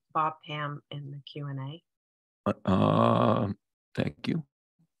from Bob Pam in the Q&A. Thank you.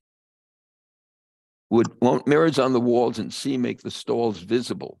 Won't mirrors on the walls in C make the stalls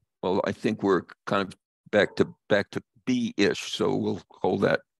visible? Well, I think we're kind of back to B-ish, so we'll hold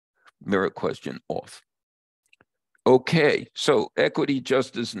that mirror question off. Okay, so Equity,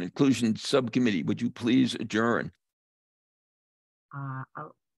 Justice, and Inclusion Subcommittee, would you please adjourn?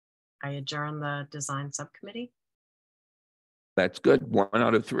 I adjourn the Design Subcommittee. That's good. 1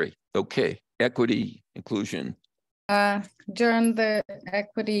 out of 3. Okay, Equity, Inclusion. Adjourn the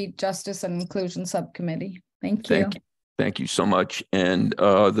Equity, Justice, and Inclusion Subcommittee. Thank you. Thank you so much. And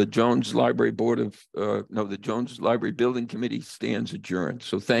the Jones Library the Jones Library Building Committee stands adjourned.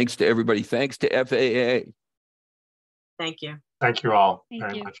 So thanks to everybody. Thanks to FAA. Thank you. Thank you all Thank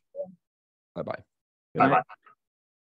very you. much. Bye-bye. Bye-bye.